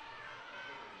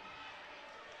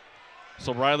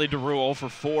 So Riley DeRue 0 for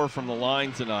 4 from the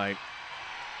line tonight.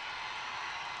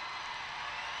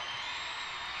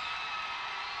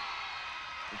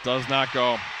 It does not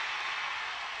go.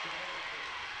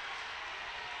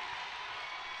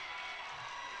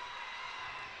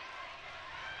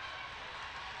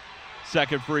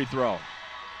 Second free throw.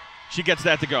 She gets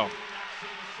that to go.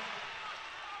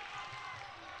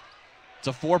 It's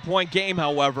a 4-point game,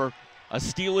 however. A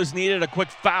steal is needed, a quick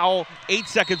foul. 8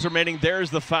 seconds remaining.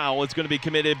 There's the foul. It's going to be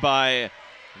committed by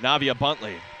Navia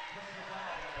Buntley.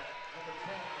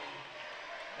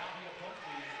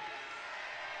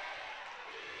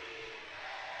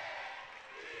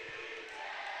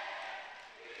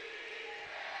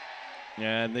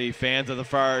 And the fans of the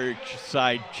far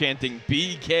side chanting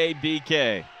BK,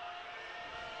 BK.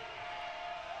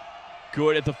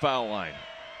 Good at the foul line.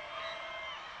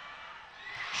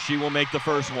 She will make the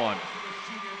first one.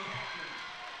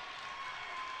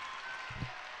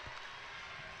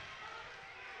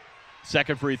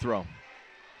 Second free throw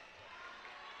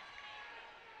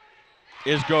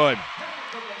is good.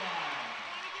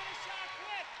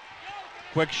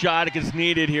 Quick shot is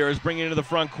needed here. Is bringing it to the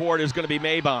front court is going to be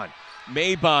Maybon.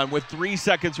 Maybon with 3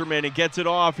 seconds remaining gets it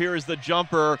off. Here is the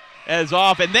jumper as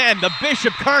off, and then the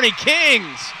Bishop Kearney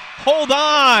Kings. Hold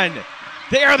on.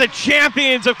 They are the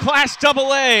champions of Class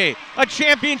AA, a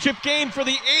championship game for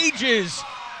the ages,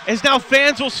 as now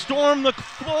fans will storm the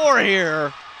floor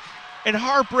here in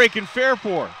Heartbreak in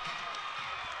Fairport.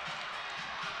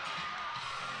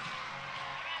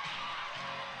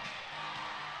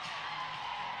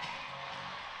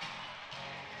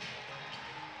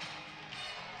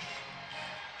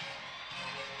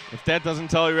 If that doesn't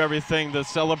tell you everything, the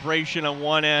celebration on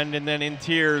one end and then in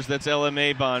tears, that's Ella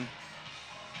Maybon.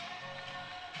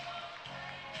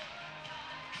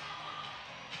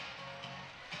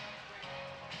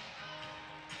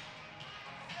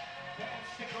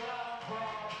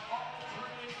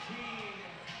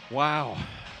 Wow.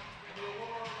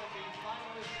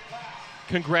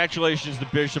 Congratulations to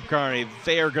Bishop Kearney.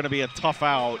 They are going to be a tough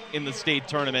out in the state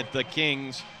tournament. The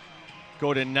Kings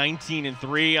go to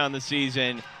 19-3 on the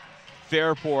season.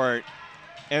 Fairport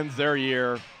ends their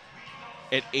year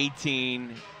at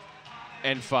 18-5.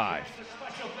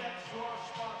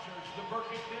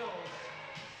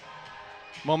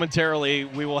 Momentarily,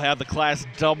 we will have the Class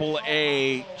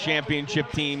AA championship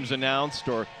teams announced,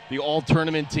 or the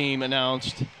all-tournament team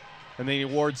announced, and the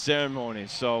award ceremony.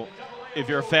 So if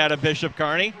you're a fan of Bishop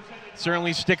Kearney,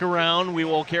 certainly stick around. We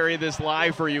will carry this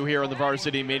live for you here on the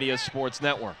Varsity Media Sports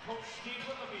Network.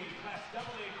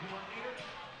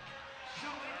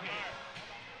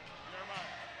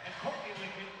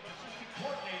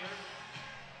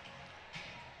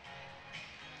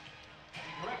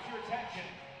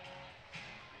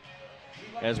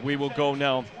 As we will go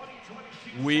now,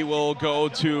 we will go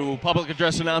to public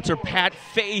address announcer Pat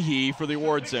Fahey for the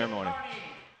award ceremony.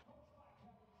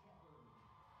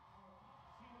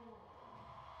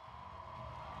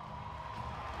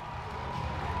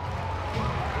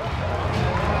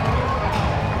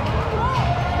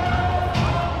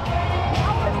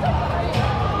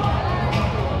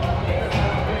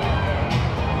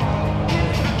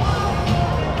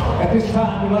 At this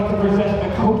time, we'd like to present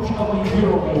the Coach of the Year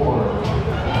Award.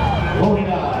 Voted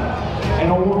on and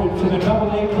awarded to the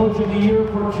AA Coach of the Year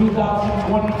for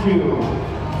 2022.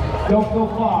 Don't go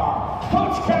far.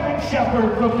 Coach Kevin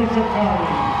Shepard from Bishop Kearney.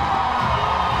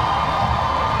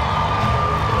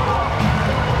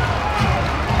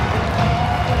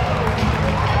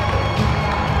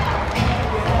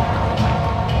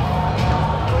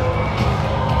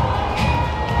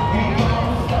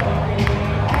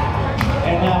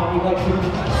 And now we'd like to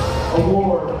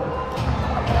award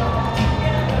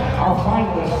our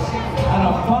finalists and a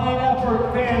fine effort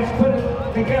fans put it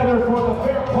together for the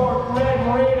Fairport Red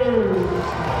Raiders.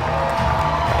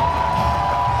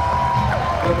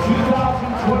 The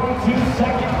 2022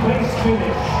 second place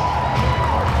finish.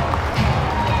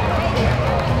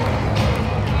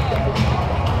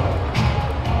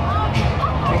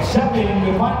 Accepting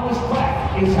the finalist plaque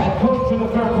is head coach of the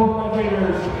Fairport Red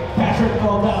Raiders, Patrick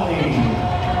Baldani.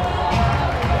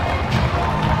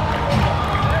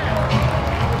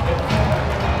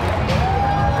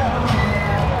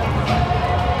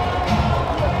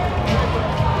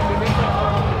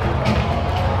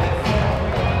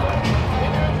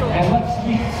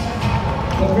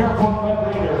 The Fairport Red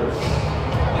Raiders.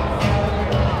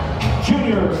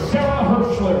 Junior Sarah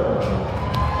Hirschler.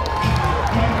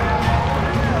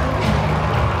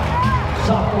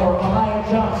 Sophomore Amaya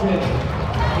Johnson.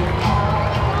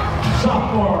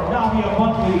 Sophomore Navia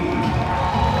Buntley.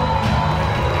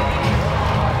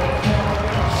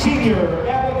 Senior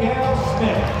Abigail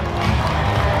Smith.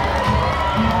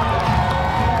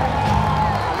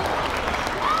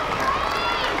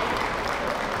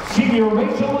 Senior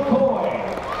Rachel McCoy.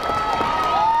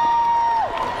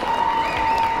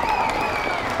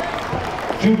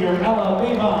 Junior Ella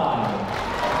Bevan.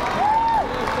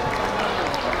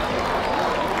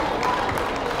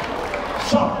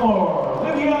 Sophomore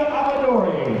Lydia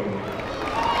Amadori.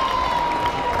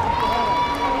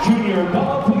 Junior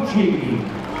Bella Pucci.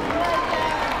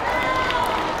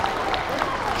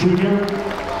 Junior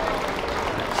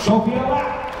Sophia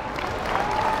Lack.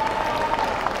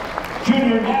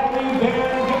 Junior Natalie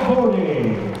Van Gaborde.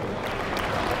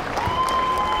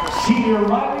 Senior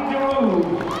Riley DeRue.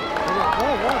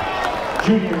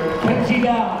 Junior Kenzie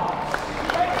Downs.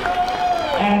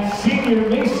 And Senior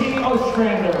Macy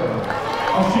Ostrander.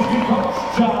 Assistant Coach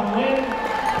John Lynn,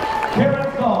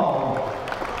 Karen Thal,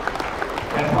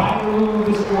 and Ryan Lou,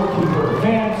 the scorekeeper.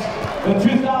 Fans, the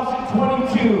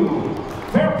 2022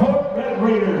 Fairport Red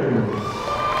Raiders.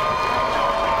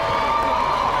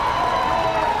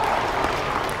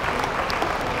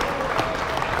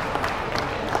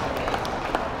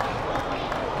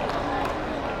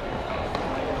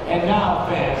 And now,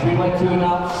 fans, we'd like to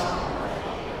announce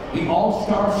the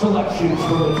All-Star selections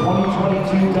for the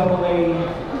 2022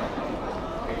 AA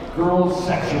Girls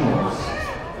Sectionals.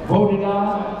 Voted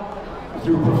on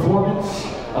through performance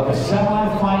of the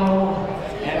semifinal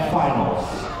and finals.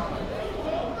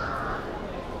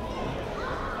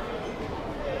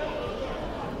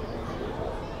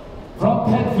 From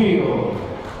Penfield,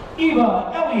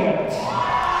 Eva Elliott.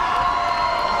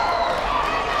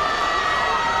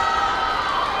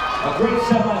 A great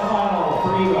semifinal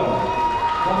for Eva.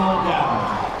 Come on down.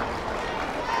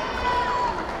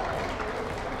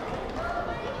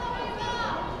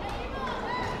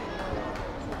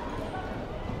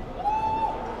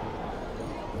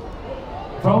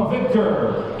 From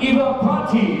Victor, Eva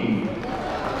Ponti.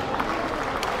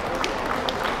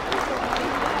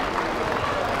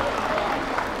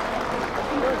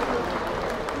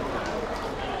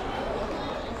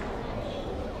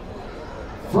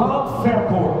 From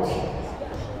Fairport,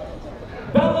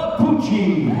 Bella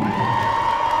Pucci.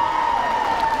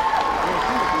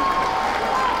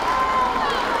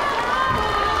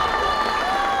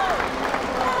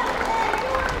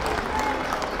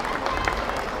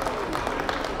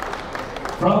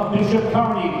 From Bishop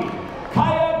Kearney,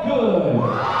 Kaya Good.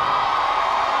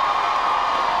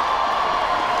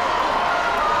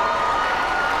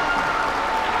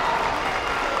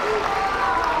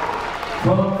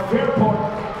 From Fairport,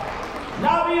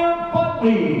 Navia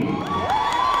Butley.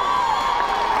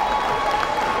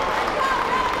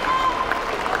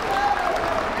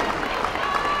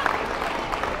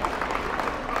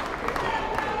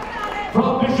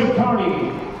 From Bishop Kearney,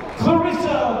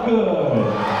 Clarissa Good.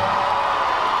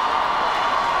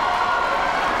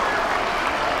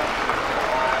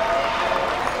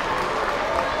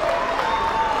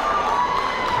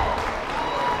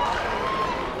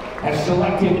 As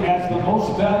selected as the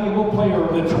most valuable player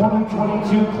of the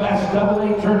 2022 Class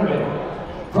AA tournament,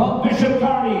 from Bishop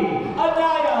Kearney,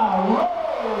 Anaya Rowe.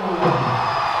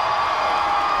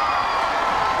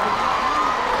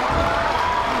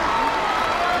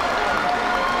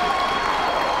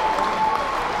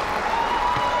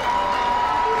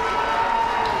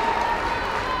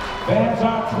 Fans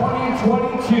are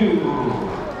 2022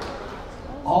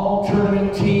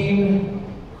 All-Tournament Team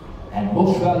and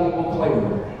Most Valuable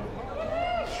Player.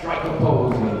 Strike a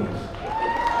pose, ladies.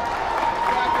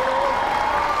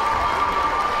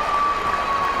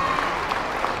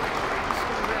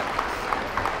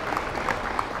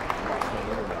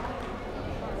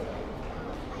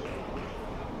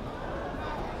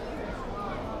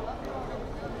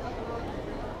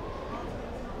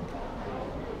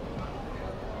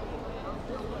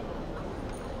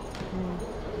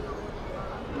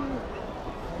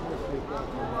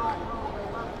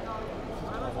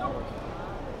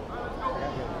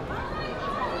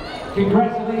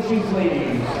 Congratulations,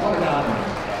 ladies. What an honor.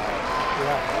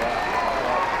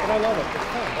 But I love it. It's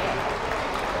fun.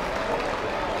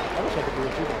 I wish I could do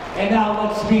it too. And now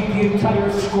let's meet the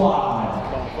entire squad.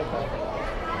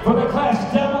 For the Class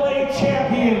AA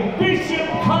champion, Bishop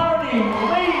Kearney,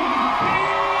 Lady King.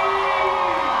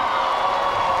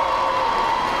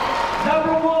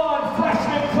 Number 1,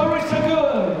 freshman Clarissa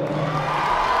Good.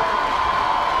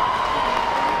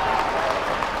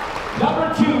 Number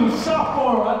 2,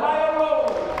 sophomore Anaya Rowe.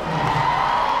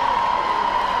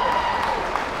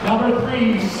 Number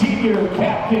 3, senior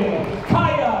captain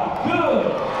Kaya Good.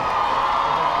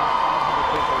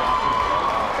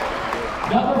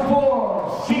 Number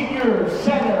 4, senior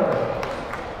center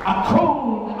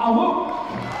Akron Awuk.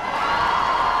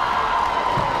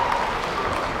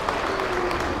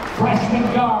 Freshman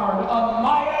guard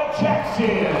Amaya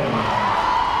Jackson.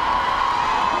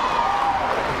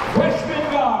 Freshman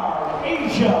guard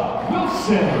Asia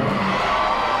Wilson.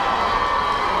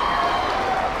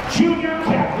 Junior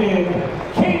captain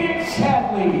Cadence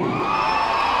Hadley.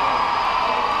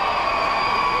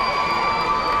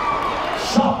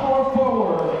 Sophomore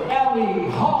forward Ellie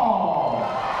Hall.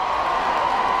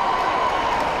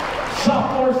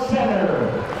 Sophomore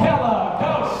center Hella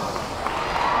Gauss.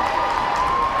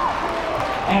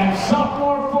 And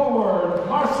sophomore forward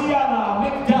Marciana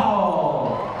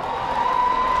McDowell.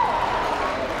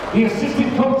 The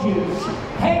assistant coaches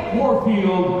Hank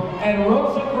Warfield and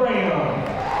Rosa Graham.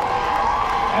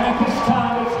 And at this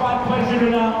time, it's my pleasure to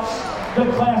announce the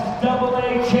Class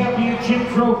AA Championship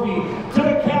Trophy to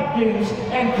the captains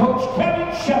and Coach Kevin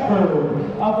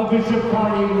Shepard of the Bishop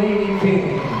Kearney Lady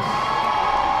Kings.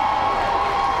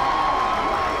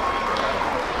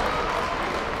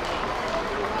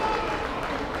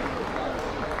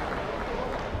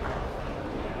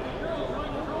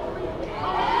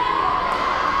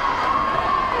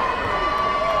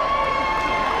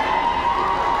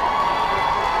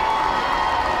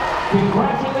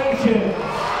 Congratulations!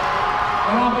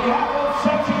 And on behalf of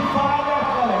Section 5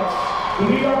 Athletics, the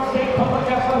New York State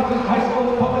Public Athletic High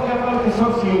School Public Athletic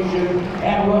Association,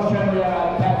 and Rush Henry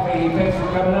Pat Fahey, thanks for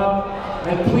coming up.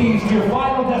 And please, to your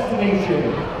final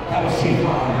destination, have a safe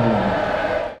ride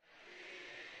home.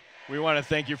 We want to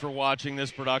thank you for watching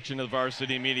this production of the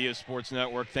Varsity Media Sports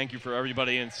Network. Thank you for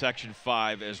everybody in Section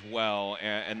 5 as well.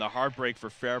 And the heartbreak for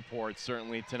Fairport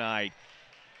certainly tonight.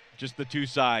 Just the two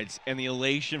sides, and the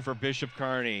elation for Bishop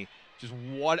Kearney. Just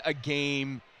what a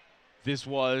game this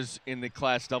was in the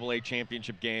Class AA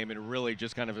championship game, and really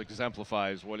just kind of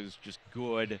exemplifies what is just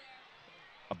good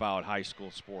about high school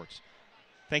sports.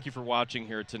 Thank you for watching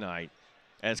here tonight.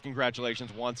 As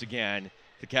congratulations once again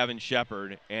to Kevin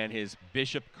Shepard and his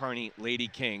Bishop Kearney Lady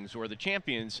Kings, who are the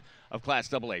champions of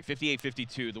Class AA.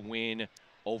 58-52, the win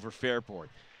over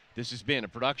Fairport. This has been a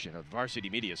production of Varsity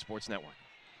Media Sports Network.